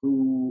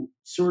who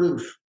sort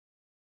of,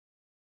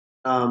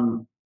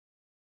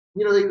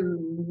 they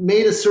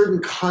made a certain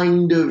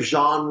kind of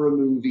genre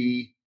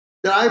movie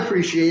that I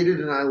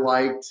appreciated and I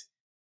liked.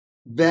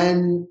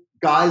 Then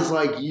guys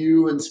like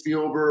you and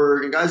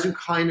Spielberg and guys who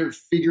kind of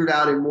figured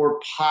out a more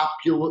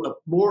popular,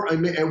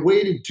 a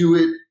way to do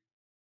it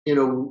in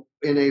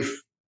a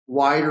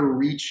wider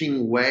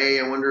reaching way.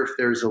 I wonder if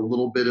there's a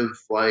little bit of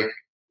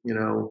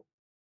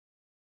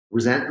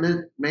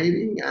resentment,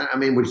 maybe. I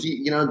mean, would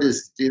he? Do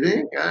you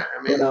think?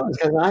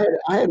 Because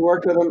I had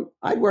worked with him.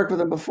 I'd worked with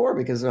him before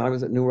because I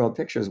was at New World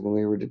Pictures when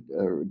we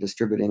were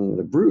distributing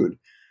The Brood,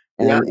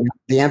 and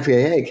the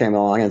MPAA came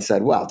along and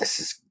said, "Well,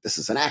 this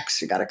is an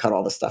X. You got to cut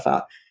all this stuff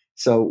out."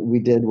 So we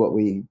did what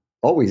we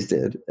always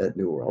did at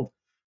New World,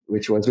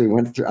 which was I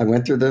went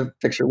through the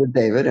picture with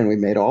David, and we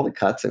made all the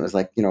cuts. It was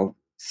like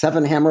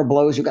 7 hammer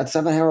blows. You got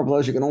 7 hammer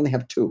blows. You can only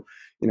have 2.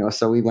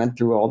 So we went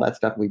through all that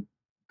stuff. We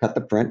cut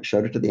the print,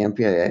 showed it to the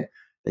MPAA.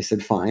 They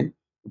said, fine.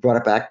 We brought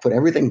it back, put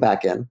everything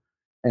back in,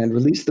 and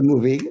released the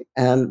movie.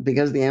 And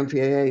because the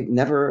MPAA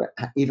never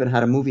even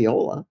had a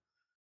movieola,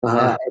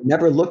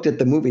 never looked at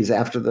the movies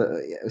after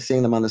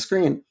seeing them on the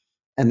screen,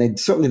 and they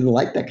certainly didn't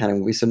like that kind of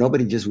movie. So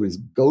nobody just would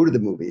go to the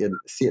movie and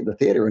see it in the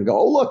theater and go,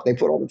 oh, look, they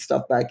put all that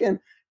stuff back in.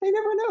 They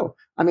never know.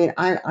 I mean,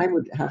 I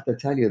would have to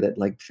tell you that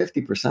like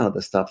 50% of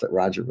the stuff that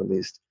Roger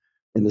released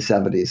in the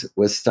 70s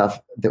was stuff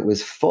that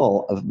was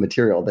full of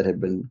material that had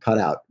been cut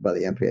out by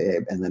the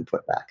MPAA and then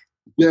put back.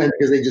 Yeah,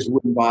 because they just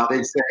wouldn't buy.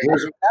 They'd say,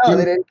 "No,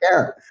 they didn't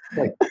care."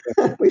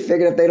 We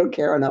figured if they don't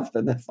care enough,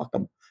 then fuck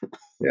them.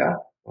 Yeah,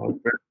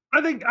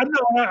 I think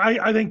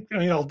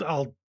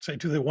I'll say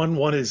two things.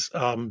 One is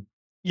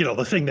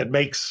the thing that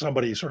makes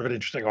somebody sort of an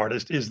interesting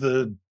artist is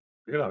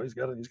he's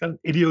got an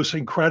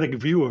idiosyncratic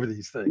view over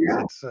these things.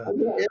 Yeah.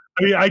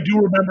 I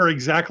do remember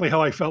exactly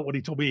how I felt when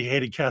he told me he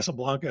hated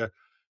Casablanca.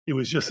 It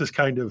was just this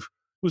kind of,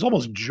 it was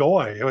almost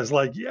joy. It was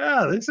like,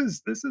 yeah, this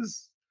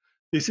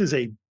is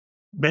a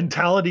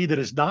mentality that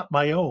is not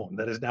my own,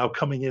 that is now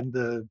coming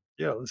into,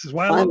 this is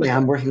why finally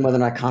I'm working with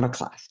an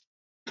iconoclast.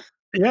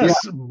 Yes,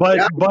 but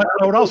I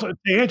would also,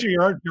 to answer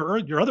your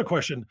other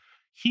question,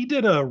 he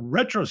did a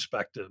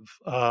retrospective.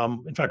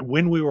 In fact,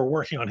 when we were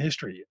working on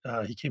History,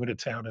 he came into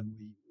town and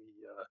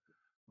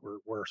we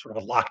were sort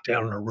of locked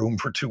down in a room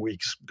for 2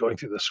 weeks going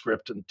through the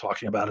script and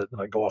talking about it. And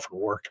I go off and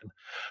work, and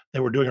they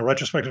were doing a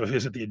retrospective of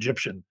his at the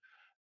Egyptian.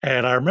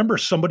 And I remember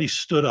somebody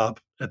stood up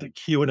at the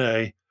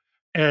Q&A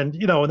and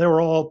they were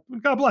all,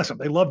 God bless him,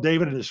 they loved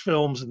David and his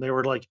films, and they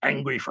were like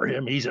angry for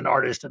him. He's an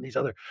artist, and he's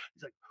like,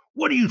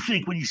 what do you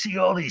think when you see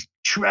all these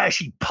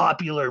trashy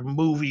popular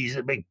movies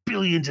that make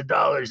billions of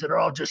dollars that are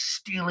all just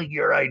stealing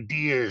your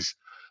ideas?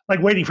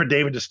 Like waiting for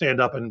David to stand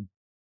up and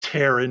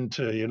tear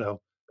into,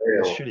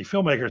 shitty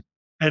filmmakers.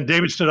 And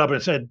David stood up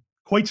and said,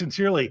 quite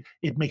sincerely,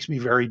 it makes me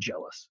very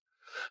jealous.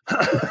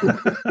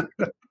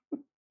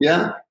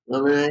 Yeah.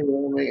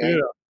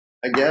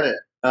 I get it.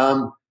 I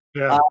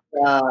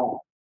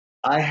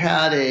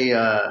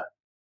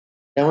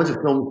went to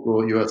film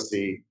school at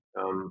USC,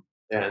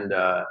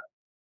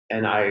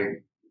 and I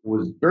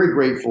was very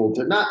grateful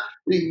to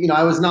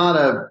I was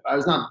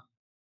not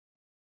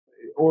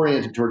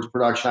oriented towards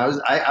production.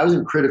 I was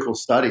in critical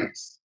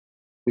studies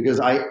because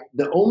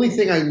the only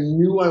thing I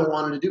knew I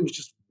wanted to do was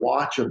just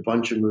watch a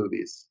bunch of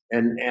movies,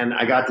 and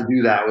I got to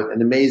do that with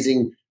an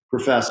amazing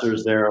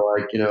professors there,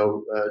 like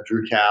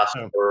Drew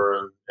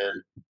Casper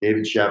and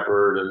David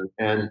Shepard,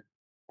 and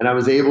I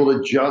was able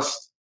to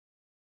just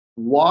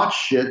watch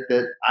shit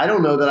that I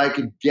don't know that I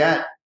could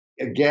get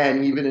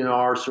again, even in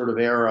our sort of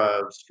era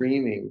of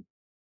streaming,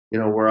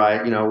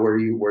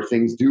 where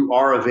things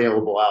are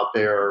available out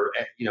there,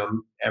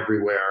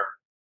 everywhere,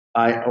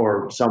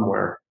 or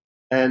somewhere,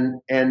 and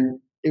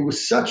it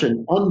was such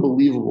an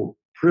unbelievable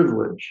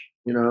privilege,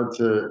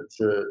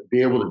 to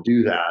be able to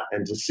do that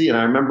and to see. And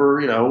I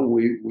remember, there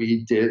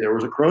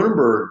was a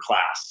Cronenberg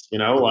class,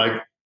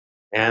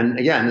 and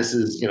again, this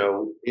is,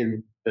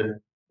 in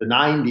the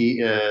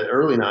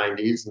early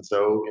 90s. And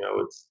so,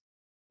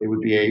 it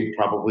would be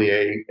probably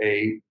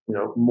a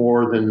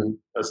more than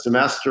a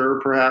semester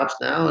perhaps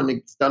now. And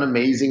it's done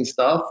amazing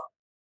stuff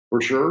for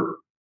sure.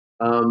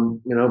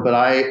 But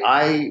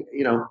I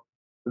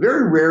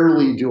very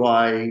rarely do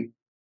I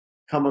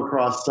come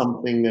across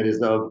something that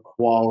is of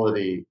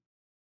quality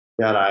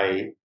that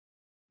I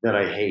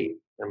hate.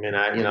 I mean,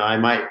 I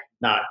might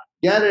not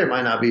get it. It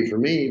might not be for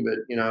me, but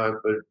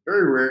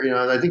very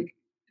rare, I think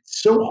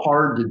it's so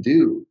hard to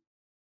do.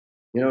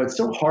 It's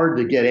so hard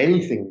to get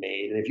anything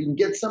made. And if you can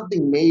get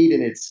something made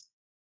and it's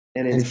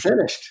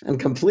finished and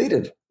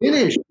completed,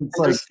 it's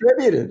like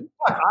distributed,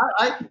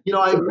 I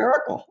a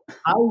miracle.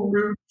 I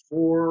root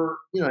for,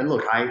 and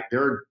look, I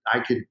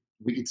could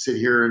we could sit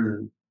here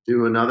and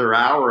do another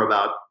hour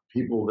about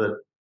people that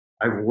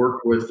I've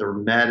worked with or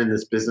met in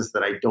this business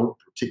that I don't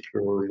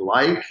particularly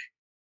like.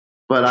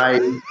 But I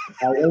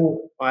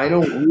don't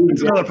root.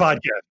 It's another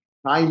podcast.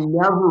 I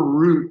never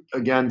root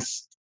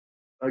against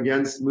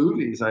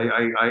movies. I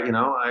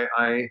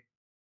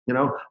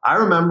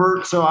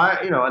remember. So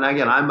and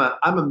again, I'm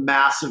a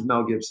massive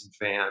Mel Gibson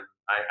fan.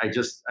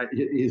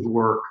 His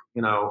work.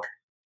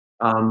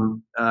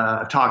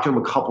 I've talked to him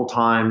a couple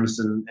times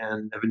and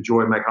have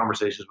enjoyed my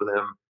conversations with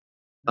him.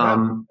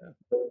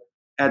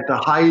 At the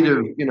height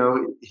of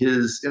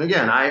his, and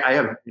again, I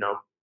have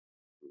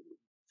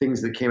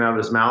things that came out of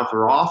his mouth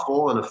are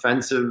awful and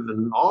offensive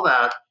and all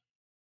that.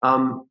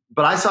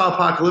 But I saw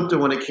Apocalypto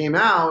when it came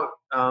out.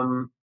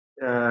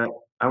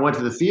 I went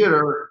to the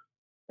theater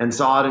and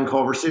saw it in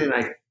Culver City, and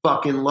I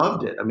fucking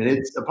loved it. I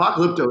mean,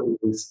 Apocalypto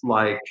is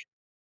like,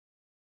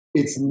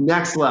 it's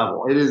next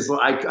level. It is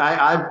like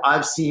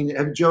I've seen.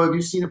 Joe, have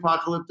you seen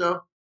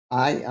Apocalypto?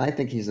 I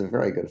think he's a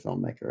very good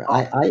filmmaker.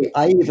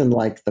 I even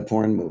like the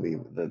porn movie,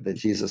 the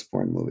Jesus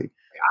porn movie.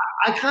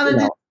 I kind of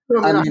did.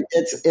 I mean,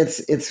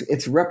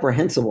 it's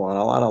reprehensible on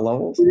a lot of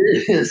levels,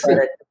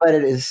 but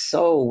it is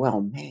so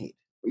well made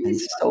and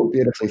so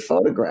beautifully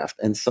photographed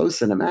and so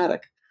cinematic.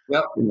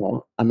 Yep.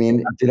 I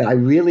mean, did I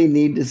really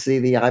need to see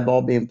the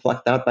eyeball being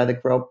plucked out by the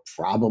crow?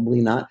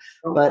 Probably not.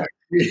 But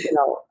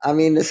I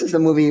mean, this is the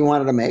movie he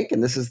wanted to make,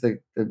 and this is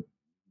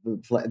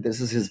this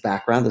is his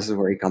background. This is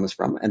where he comes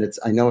from, and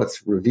I know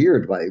it's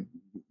revered by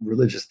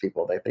religious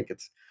people. They think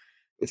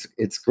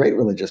it's great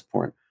religious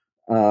porn.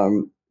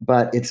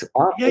 But it's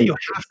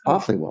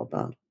awfully well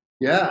done.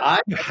 Yeah,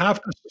 you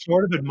have to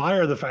sort of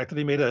admire the fact that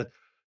he made a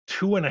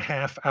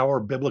 2.5-hour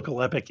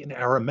biblical epic in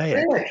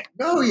Aramaic.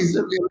 No,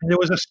 it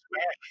was a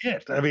smash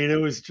hit. I mean, it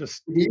was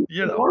just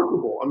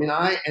remarkable. I mean,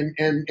 and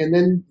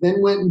then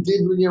went and did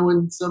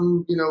in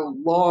some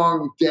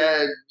long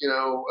dead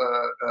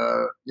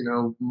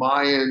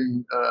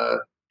Mayan.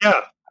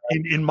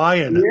 In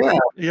Mayan.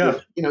 Yeah.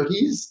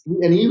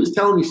 He was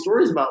telling me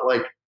stories about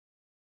like.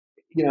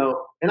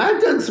 And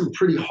I've done some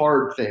pretty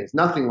hard things,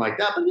 nothing like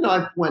that. But,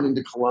 I went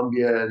into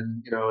Colombia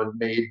and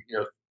made,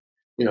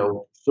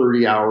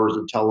 30 hours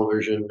of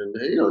television and,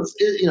 it's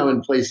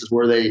in places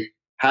where they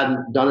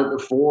hadn't done it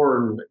before.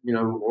 And,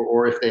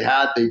 or if they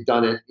had, they'd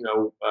done it,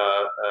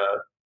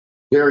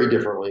 very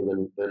differently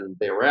than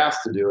they were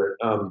asked to do it.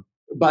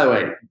 By the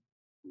way,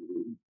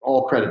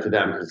 all credit to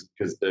them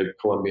because the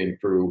Colombian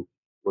crew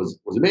was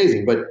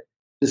amazing. But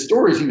the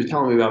stories he was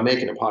telling me about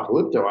making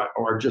Apocalypto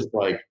are just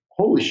like,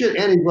 holy shit.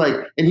 And he's like,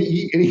 and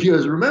he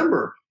goes,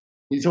 remember,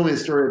 he told me a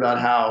story about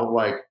how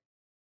like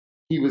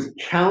he was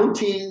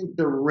counting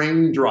the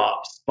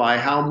raindrops by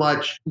how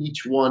much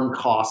each one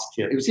cost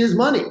him. It was his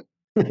money.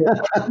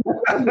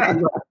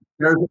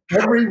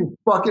 Every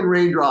fucking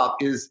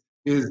raindrop is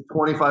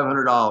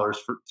 $2,500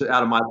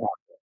 out of my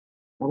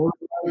pocket.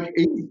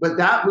 But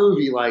that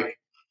movie, like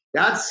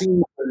that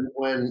scene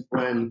when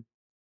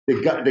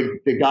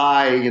the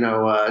guy,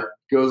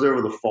 goes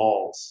over the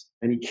falls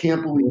and he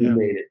can't believe he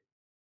made it.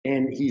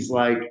 And he's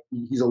like,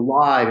 he's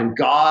alive, and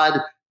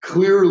God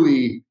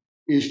clearly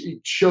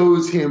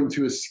chose him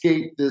to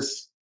escape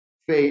this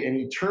fate. And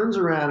he turns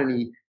around and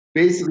he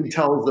basically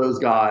tells those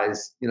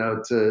guys,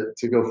 to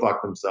go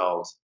fuck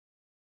themselves.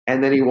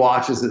 And then he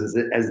watches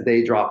as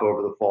they drop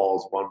over the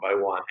falls one by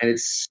one. And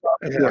it's,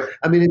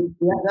 I mean,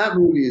 that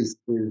movie is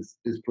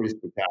pretty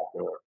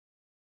spectacular.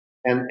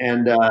 And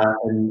the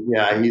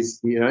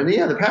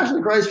Passion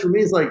of Christ for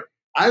me is like,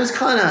 I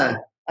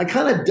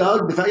kind of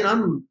dug the fact,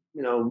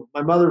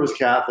 my mother was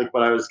Catholic,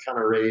 but I was kind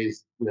of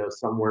raised,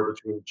 somewhere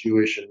between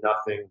Jewish and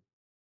nothing.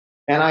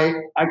 And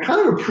I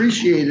kind of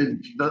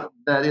appreciated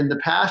that in the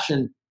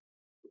Passion,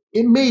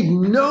 it made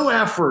no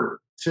effort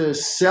to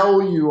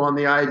sell you on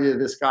the idea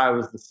this guy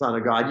was the Son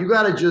of God. You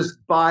got to just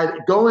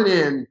going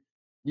in,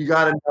 you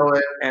got to know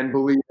it and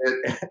believe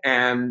it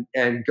and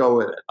go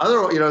with it.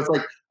 Otherwise, it's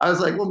like, I was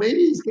like, well, maybe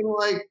he's going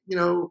to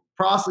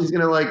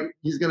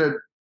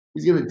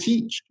he's going to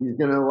teach. He's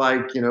going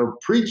to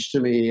preach to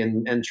me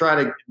and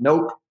try to,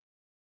 nope,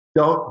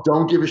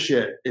 don't give a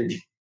shit. If,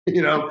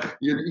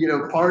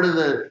 part of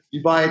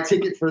you buy a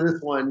ticket for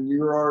this one,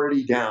 you're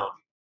already down.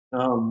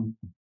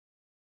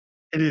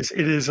 It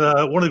is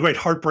one of the great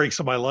heartbreaks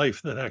of my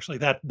life that actually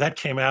that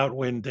came out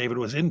when David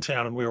was in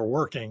town and we were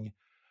working.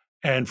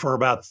 And for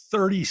about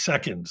 30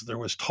 seconds, there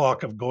was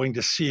talk of going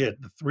to see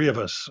it, the three of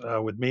us,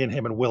 with me and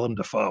him and Willem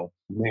Dafoe.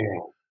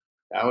 Man,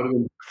 that would have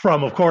been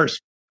from, of course,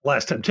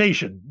 Last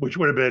Temptation, which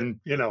would have been,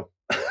 it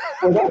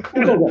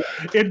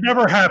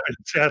never happened,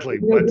 sadly.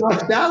 But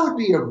that would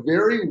be a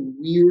very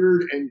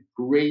weird and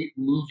great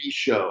movie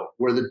show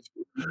where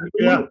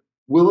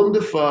Willem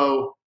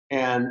Dafoe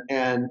and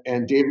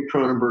David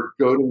Cronenberg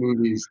go to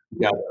movies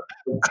together.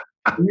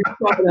 You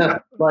try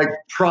to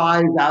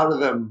prize out of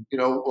them,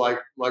 like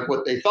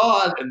what they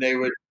thought, and they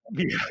would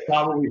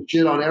probably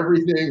shit on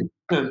everything.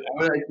 And that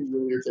would actually be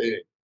really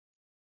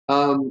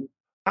entertaining.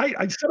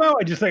 I somehow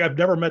I just think I've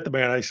never met the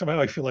man. I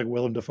feel like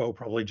Willem Dafoe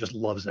probably just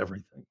loves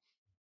everything.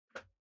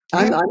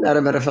 I met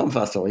him at a film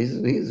festival.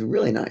 He's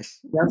really nice.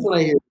 That's what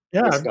I hear.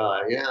 Yeah. Nice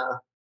guy. Yeah.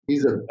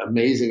 He's an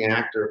amazing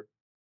actor.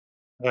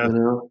 Yeah. You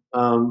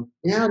know?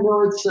 Yeah,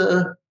 no, it's,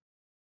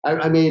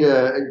 I made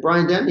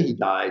Brian Dennehy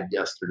died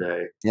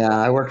yesterday. Yeah,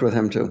 I worked with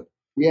him too.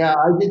 Yeah,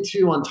 I did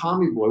too on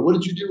Tommy Boy. What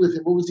did you do with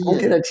him? What was he I in?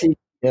 did a TV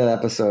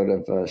episode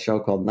of a show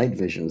called Night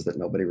Visions that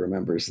nobody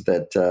remembers,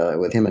 that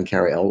with him and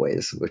Carrie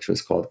Elways, which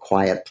was called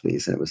Quiet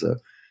Please, and it was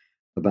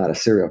about a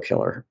serial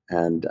killer.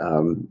 And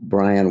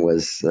Brian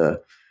was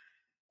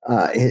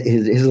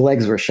his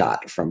legs were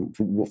shot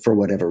for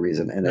whatever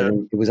reason,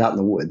 and it was out in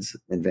the woods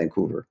in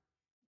Vancouver.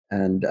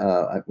 And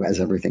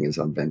as everything is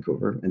on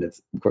Vancouver, and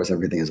it's of course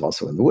everything is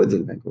also in the woods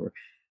in Vancouver.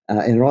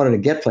 And in order to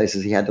get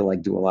places, he had to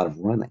like do a lot of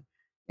running,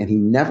 and he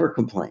never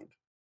complained.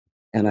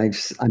 And I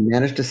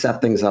managed to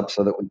set things up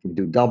so that we could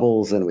do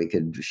doubles and we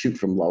could shoot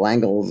from low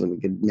angles and we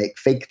could make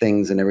fake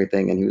things and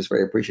everything. And he was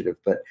very appreciative.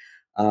 But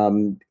I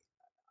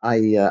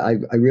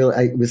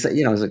was,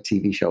 you know, as a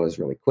TV show is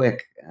really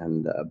quick,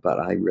 and but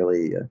I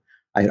really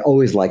I had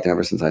always liked him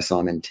ever since I saw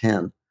him in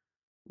 10.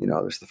 You know,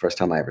 it was the first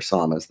time I ever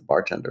saw him as the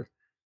bartender,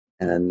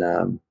 and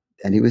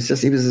he was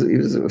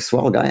a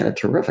swell guy and a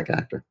terrific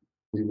actor.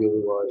 He really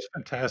was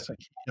fantastic.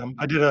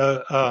 I did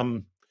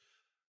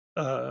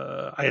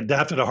I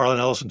adapted a Harlan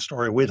Ellison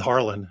story with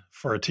Harlan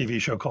for a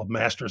TV show called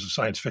Masters of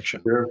Science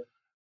Fiction. Sure.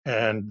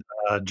 And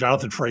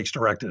Jonathan Frakes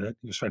directed it.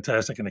 He was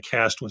fantastic. And the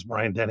cast was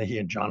Brian Dennehy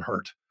and John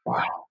Hurt.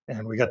 Wow.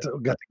 And we got to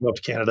go up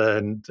to Canada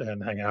and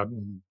hang out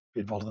and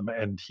be involved in them.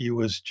 And he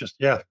was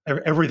just,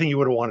 everything you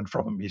would have wanted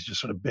from him. He's just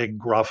sort of big,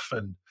 gruff,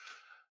 and,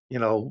 you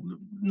know,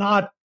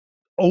 not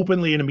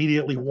openly and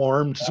immediately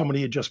warm to somebody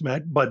you just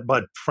met,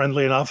 but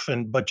friendly enough,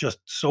 but just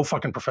so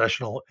fucking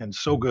professional and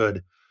so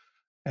good.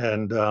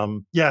 And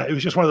it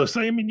was just one of those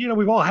things. I mean, you know,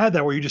 we've all had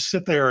that where you just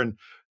sit there and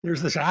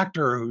there's this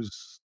actor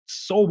who's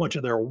so much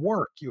of their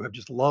work you have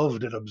just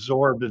loved and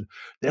absorbed, and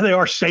there they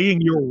are saying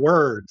your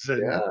words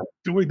and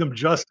doing them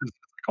justice. It's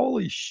like,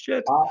 holy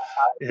shit.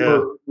 We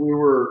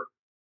were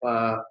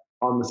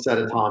on the set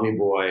of Tommy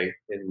Boy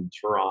in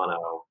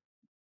Toronto,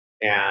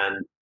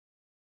 and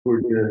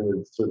we're doing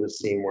this sort of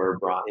scene where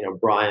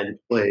Brian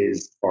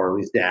plays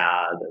Farley's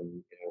dad, and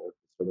you know,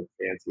 sort of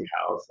fancy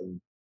house, and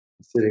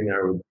sitting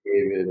there with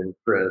David and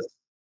Chris,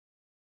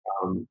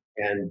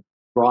 and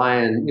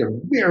Brian, you know,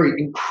 very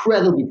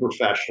incredibly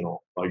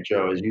professional, like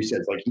Joe, as you said.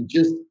 It's like he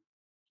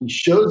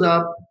shows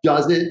up,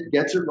 does it,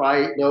 gets it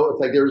right. No,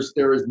 it's like there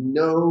is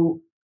no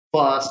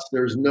fuss.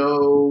 There's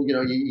no, you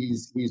know,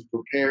 he's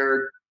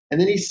prepared, and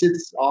then he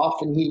sits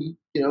off and he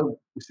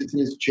sits in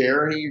his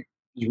chair and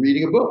he's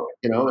reading a book,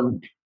 you know,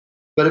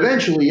 but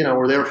eventually, you know,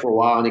 we're there for a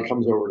while and he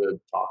comes over to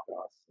talk to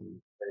us,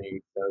 and he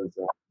says.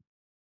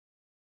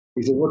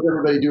 He said, "What's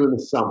everybody do in the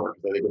summer?"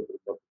 Because I think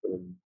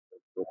and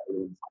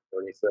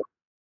he said,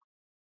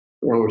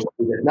 "You know,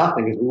 we did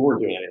nothing because we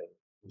weren't doing anything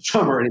in the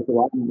summer." And he said,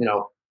 "Well, you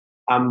know,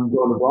 I'm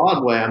going to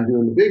Broadway. I'm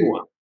doing the big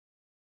one,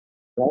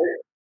 right?"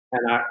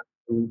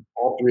 And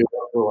all three of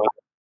us were like,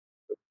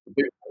 "The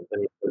big one."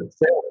 And he said,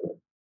 "Salesman."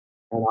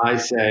 And I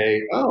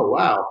say, "Oh,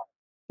 wow."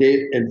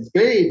 And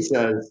Spade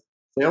says,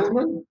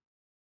 "Salesman?"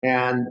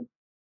 And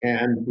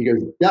he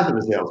goes, "Death of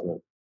a Salesman."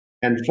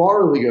 And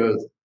Farley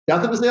goes,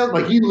 "Death of a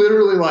Salesman?" Like he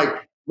literally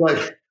like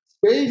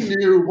Spade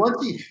knew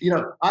once he, you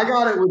know, I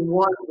got it with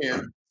one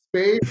hand.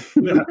 Spade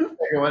knew the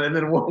second one, and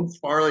then once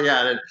Farley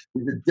had it,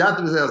 he said, "Death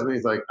of a Salesman."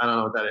 He's like, "I don't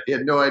know what that is." He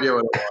had no idea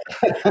what it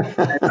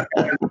was.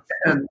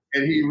 and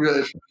he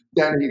really,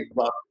 then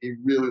he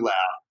really laughed.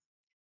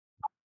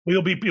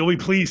 You'll be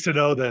pleased to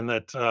know then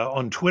that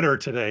on Twitter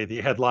today,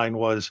 the headline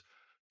was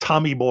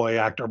Tommy Boy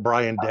actor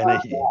Brian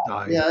Dennehy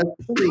died. Yeah,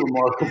 it's pretty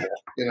remarkable.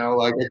 You know,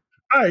 like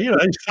you know,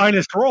 his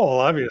finest role,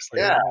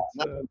 obviously. Yeah,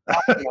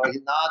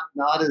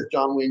 not as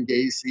John Wayne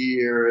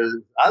Gacy or as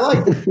I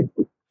like.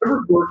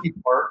 Remember Gorky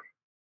Park?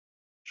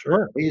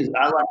 Sure. He's good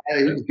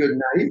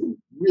now. He's a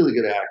really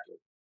good actor.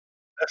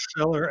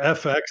 Bestseller,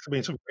 FX. I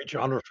mean, some great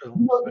genre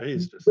films.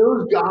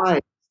 Those guys,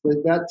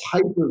 that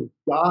type of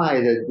guy,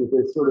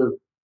 that sort of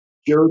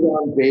Joe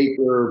Don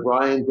Baker,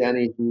 Brian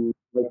Dennehy,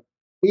 like,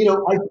 you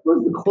know, I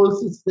suppose the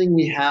closest thing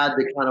we had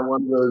to kind of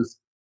one of those.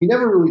 He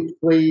never really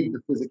played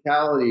the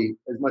physicality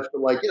as much,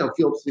 but like, you know,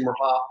 Philip Seymour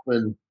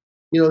Hoffman,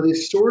 you know,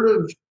 these sort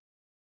of,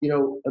 you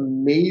know,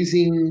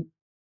 amazing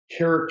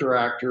character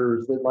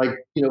actors that,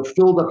 like, you know,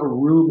 filled up a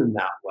room in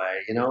that way,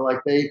 you know, like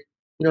they,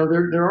 you know,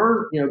 there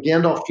aren't, you know,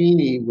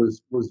 Gandolfini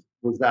was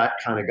that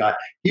kind of guy.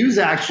 He was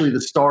actually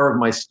the star of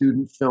my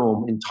student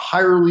film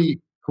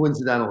entirely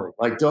coincidentally.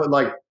 Like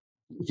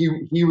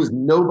he was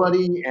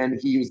nobody, and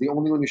he was the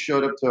only one who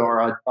showed up to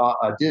our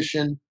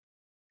audition.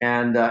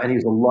 And he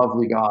was a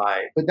lovely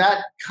guy. But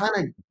that kind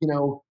of, you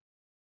know,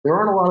 there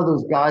aren't a lot of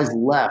those guys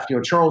left. You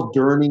know, Charles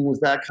Durning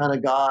was that kind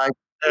of guy.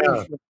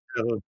 Yeah,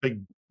 the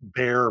big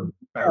barrel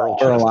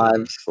Earl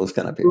Ives, those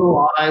kind of people.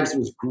 Earl Ives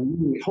was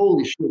great.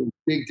 Holy shit,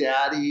 Big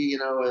Daddy, you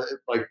know,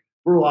 like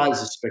Earl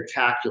Ives is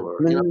spectacular.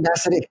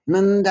 Mendacity.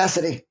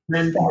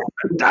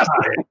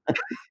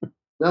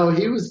 No,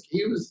 he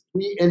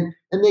and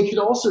they could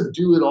also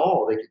do it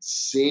all. They could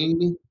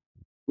sing.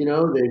 You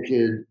know, they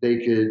could,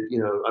 you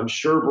know, I'm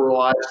sure Earl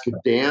Ives could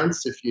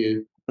dance if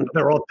you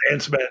They're all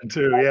dance men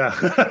too. Yeah.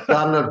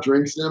 Not enough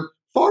drinks in them.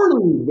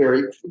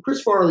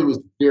 Chris Farley was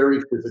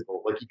very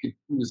physical. Like he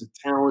was a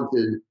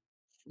talented,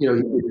 he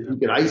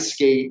could ice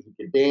skate, he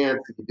could dance,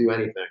 he could do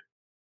anything.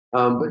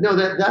 But no,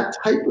 that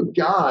type of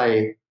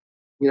guy,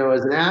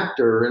 as an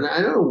actor, and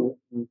I don't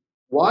know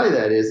why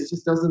that is. It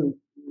just doesn't.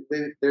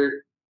 You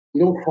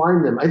don't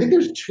find them. I think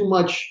there's too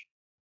much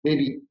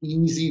maybe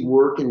easy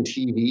work in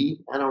TV.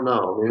 I don't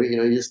know. Maybe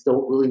you just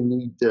don't really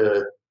need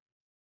to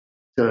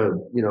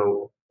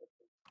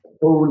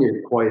own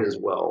it quite as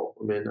well.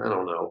 I mean, I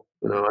don't know.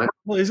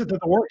 Well, is it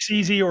that the work's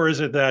easy, or is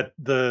it that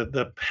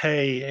the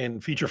pay in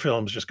feature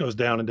films just goes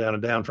down and down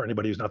and down for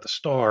anybody who's not the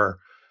star?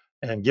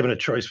 And given a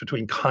choice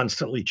between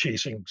constantly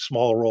chasing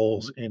small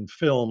roles in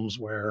films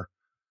where,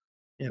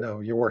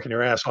 you're working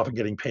your ass off and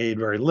getting paid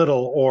very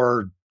little,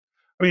 or,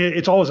 I mean,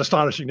 it's always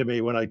astonishing to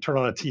me when I turn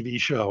on a TV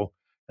show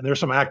and there's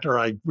some actor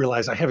I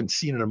realize I haven't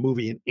seen in a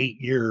movie in 8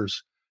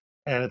 years.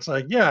 And it's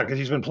like, yeah, because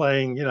he's been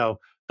playing,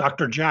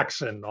 Dr.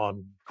 Jackson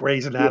on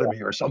Grey's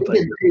Anatomy or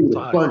something.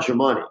 A bunch of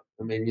money.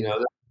 I mean,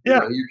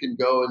 you can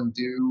go and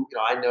do,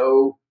 I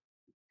know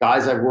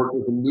guys I've worked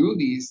with in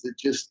movies that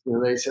just,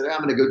 they said,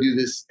 I'm going to go do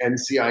this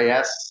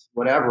NCIS,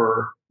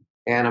 whatever,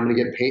 and I'm going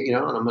to get paid, and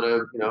I'm going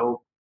to,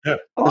 there's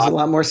a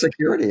lot more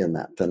security in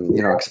that than,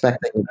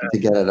 expecting to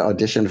get an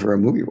audition for a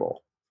movie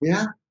role.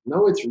 Yeah,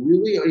 no, it's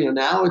really,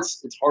 now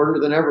it's harder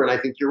than ever. And I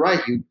think you're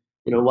right.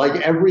 Like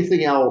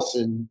everything else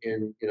in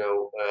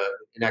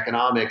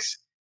economics,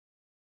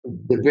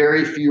 the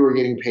very few are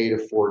getting paid a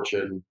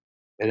fortune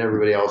and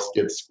everybody else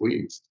gets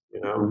squeezed,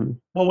 Mm-hmm.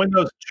 Well, when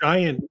those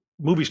giant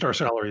movie star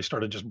salaries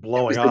started just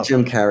blowing up.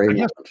 Jim Carrey.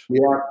 Yeah.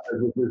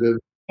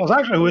 Well,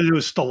 actually, it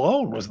was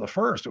Stallone was the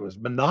first. It was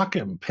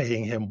Menachem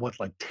paying him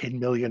like $10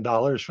 million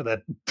for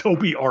that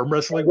dopey arm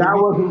wrestling. That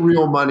wasn't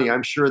real money.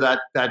 I'm sure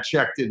that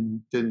check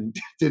didn't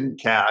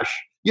cash.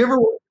 You ever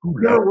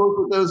work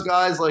with those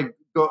guys?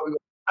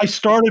 I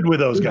started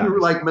with those guys,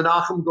 like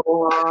Menachem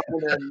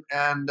Golan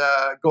and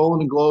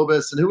Golan and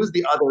Globus, and who was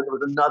the other? There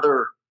was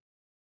another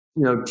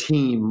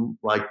team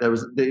like that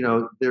was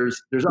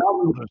there's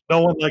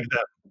no one like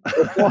them.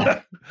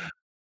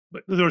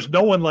 But there's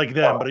no one like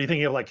them. But are you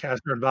thinking of like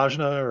Kastner and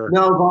Vajna or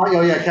no?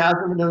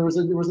 Kastner. There was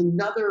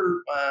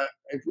another. I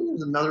think there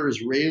was another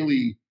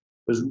Israeli.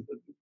 There's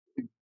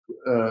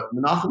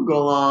Menachem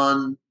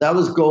Golan. That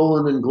was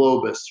Golan and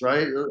Globus,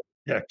 right?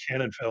 Yeah,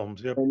 Canon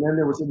Films. Yep. And then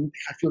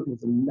I feel like there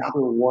was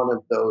another one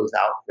of those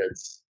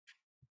outfits.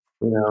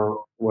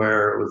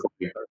 Where it was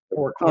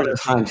like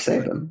time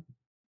saving.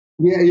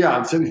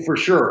 Yeah, so for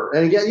sure.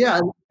 And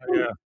again,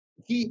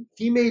 he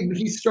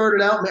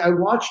started out. I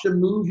watched a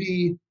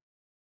movie.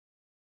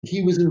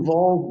 He was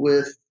involved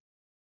with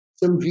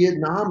some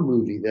Vietnam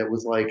movie that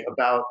was like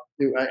about.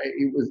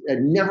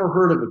 I'd never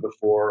heard of it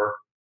before,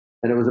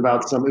 and it was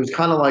about it was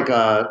kind of like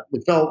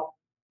it felt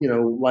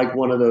like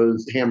one of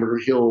those Hamburger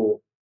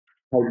Hill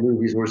type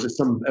movies where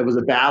it was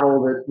a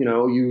battle that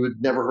you had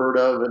never heard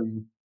of,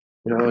 and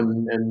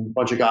and a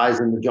bunch of guys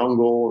in the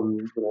jungle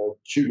and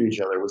shooting each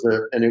other. It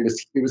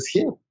was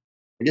him.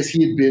 I guess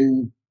he had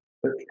been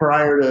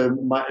prior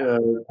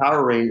to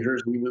Power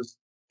Rangers. He was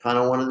kind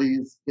of one of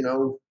these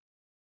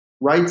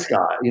rights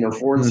guys,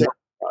 foreign safety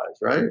guys,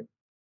 right?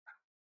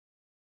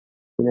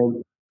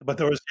 But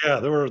there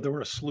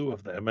were a slew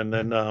of them, and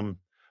then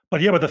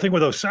but the thing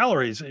with those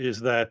salaries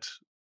is that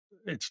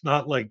it's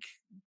not like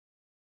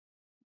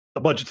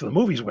the budgets of the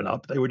movies went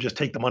up. They would just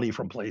take the money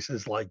from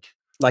places like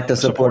the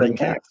supporting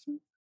cast.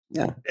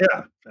 Yeah.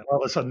 And all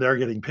of a sudden they're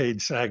getting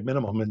paid SAG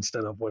minimum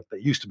instead of what they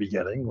used to be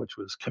getting, which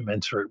was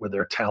commensurate with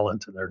their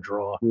talent and their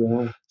draw.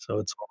 Yeah. So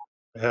it's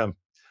all,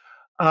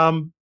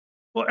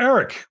 well,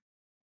 Eric.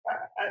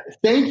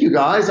 Thank you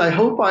guys. I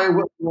hope I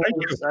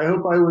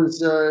was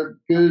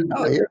good.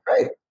 Oh, you're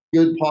great.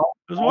 Good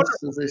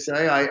podcast, as they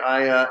say.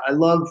 I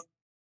love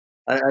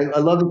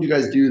that you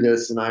guys do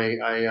this, and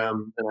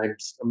I'm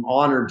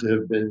honored to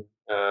have been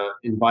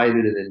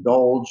invited and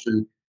indulged.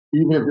 And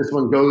even if this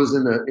one goes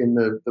in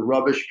the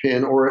rubbish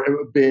bin or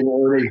a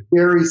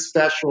very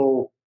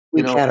special,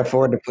 we can't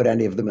afford to put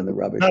any of them in the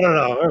rubbish.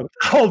 No.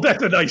 Oh,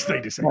 that's a nice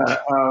thing to say.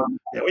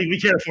 We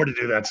can't afford to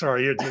do that.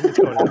 Sorry, it's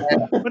going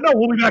on. But no,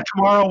 we'll be back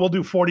tomorrow. We'll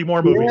do 40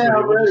 more movies.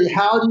 Yeah, really.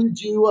 How do you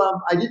do?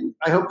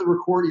 I hope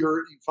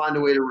you find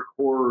a way to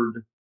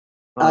record.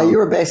 You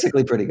were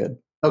basically pretty good.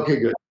 Okay,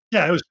 good.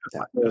 Yeah, it was.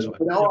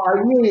 I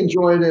really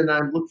enjoyed it, and I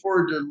look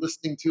forward to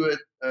listening to it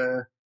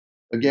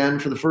again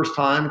for the first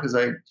time because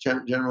I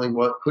generally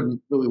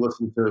couldn't really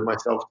listen to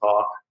myself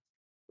talk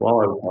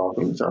while I was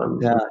talking. So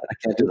I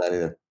can't do that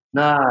either.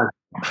 Nah,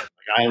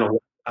 I don't know.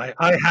 I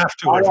have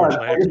to.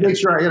 I make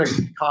sure I got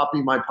to copy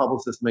my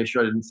publicist to make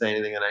sure I didn't say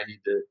anything, and I need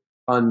to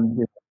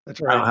That's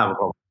right. I don't have a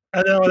publicist.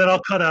 And then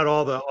I'll cut out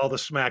all the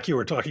smack you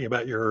were talking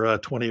about your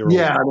 20-year-old.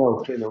 Yeah, I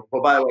know.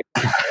 Well, by the way,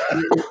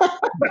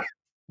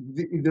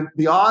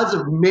 the odds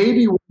of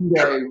maybe one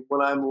day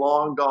when I'm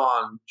long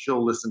gone,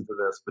 she'll listen to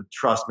this. But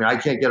trust me, I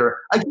can't get her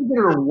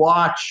to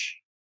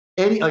watch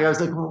any. Like I was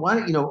like, well,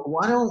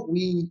 why don't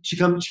we? She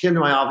came to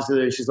my office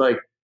today. She's like,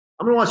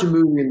 I'm gonna watch a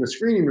movie in the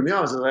screening room in the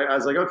office. I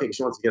was like, okay,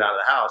 she wants to get out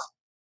of the house.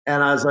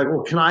 And I was like,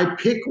 well, can I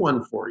pick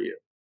one for you?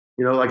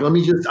 You know, like,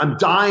 I'm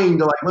dying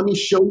to let me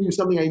show you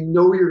something I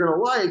know you're going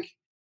to like.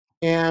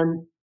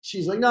 And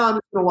she's like, no, I'm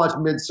just going to watch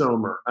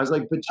Midsommar. I was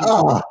like, but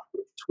twice.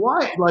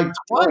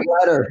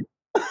 Letter.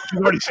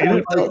 You've already seen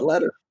it?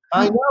 Letter.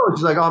 I know.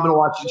 She's like, oh, I'm going to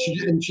watch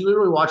it. And she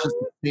literally watches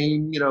the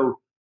same, 2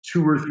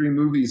 or 3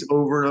 movies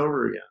over and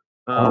over again.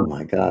 Oh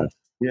my God.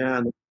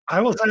 Yeah. I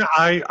will say,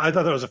 I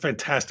thought that was a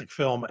fantastic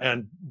film,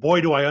 and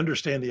boy, do I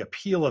understand the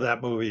appeal of that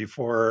movie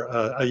for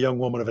a young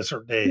woman of a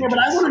certain age. Yeah, but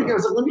I wanted to go.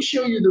 Let me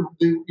show you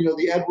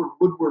the Edward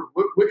Woodward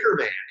Wicker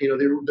Man.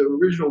 The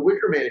original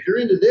Wicker Man. If you're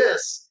into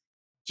this,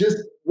 just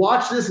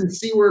watch this and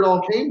see where it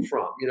all came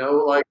from.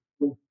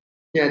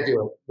 Can't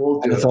do it.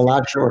 Won't do it. It's a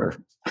lot shorter.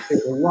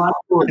 It's a lot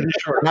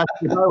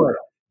shorter.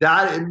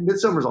 That in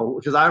Midsommar's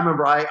because I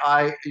remember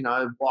I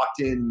walked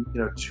in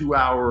 2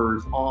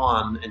 hours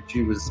on and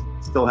she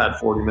still had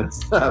 40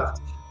 minutes left.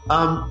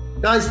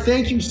 Guys,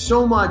 thank you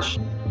so much.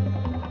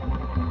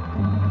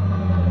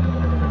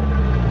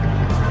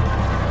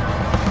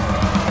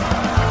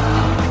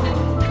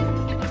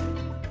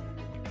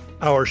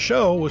 Our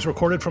show was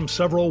recorded from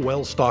several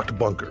well-stocked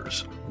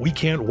bunkers. We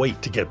can't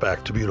wait to get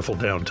back to beautiful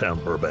downtown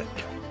Burbank.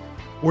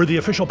 We're the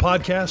official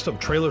podcast of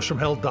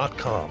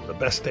trailersfromhell.com, the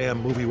best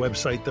damn movie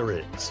website there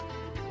is.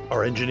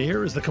 Our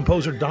engineer is the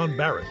composer Don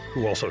Barrett,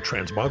 who also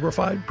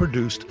transmogrified,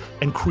 produced,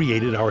 and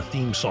created our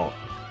theme song.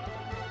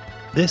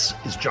 This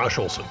is Josh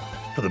Olson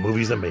for The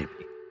Movies That Made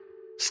Me.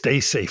 Stay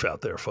safe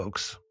out there,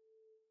 folks.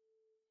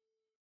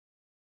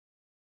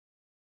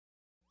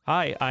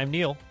 Hi, I'm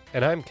Neil.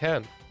 And I'm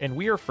Ken. And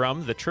we are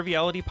from the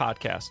Triviality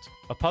Podcast,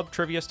 a pub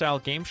trivia-style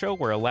game show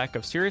where a lack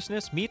of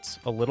seriousness meets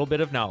a little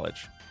bit of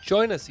knowledge.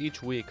 Join us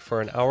each week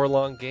for an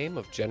hour-long game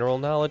of general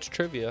knowledge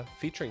trivia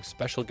featuring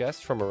special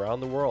guests from around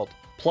the world,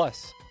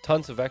 plus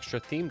tons of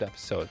extra themed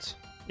episodes.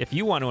 If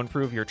you want to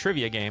improve your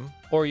trivia game,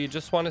 or you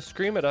just want to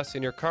scream at us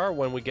in your car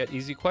when we get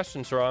easy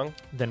questions wrong,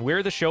 then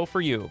we're the show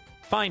for you.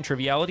 Find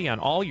Triviality on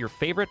all your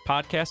favorite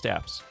podcast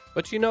apps.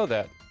 But you know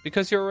that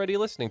because you're already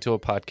listening to a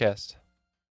podcast.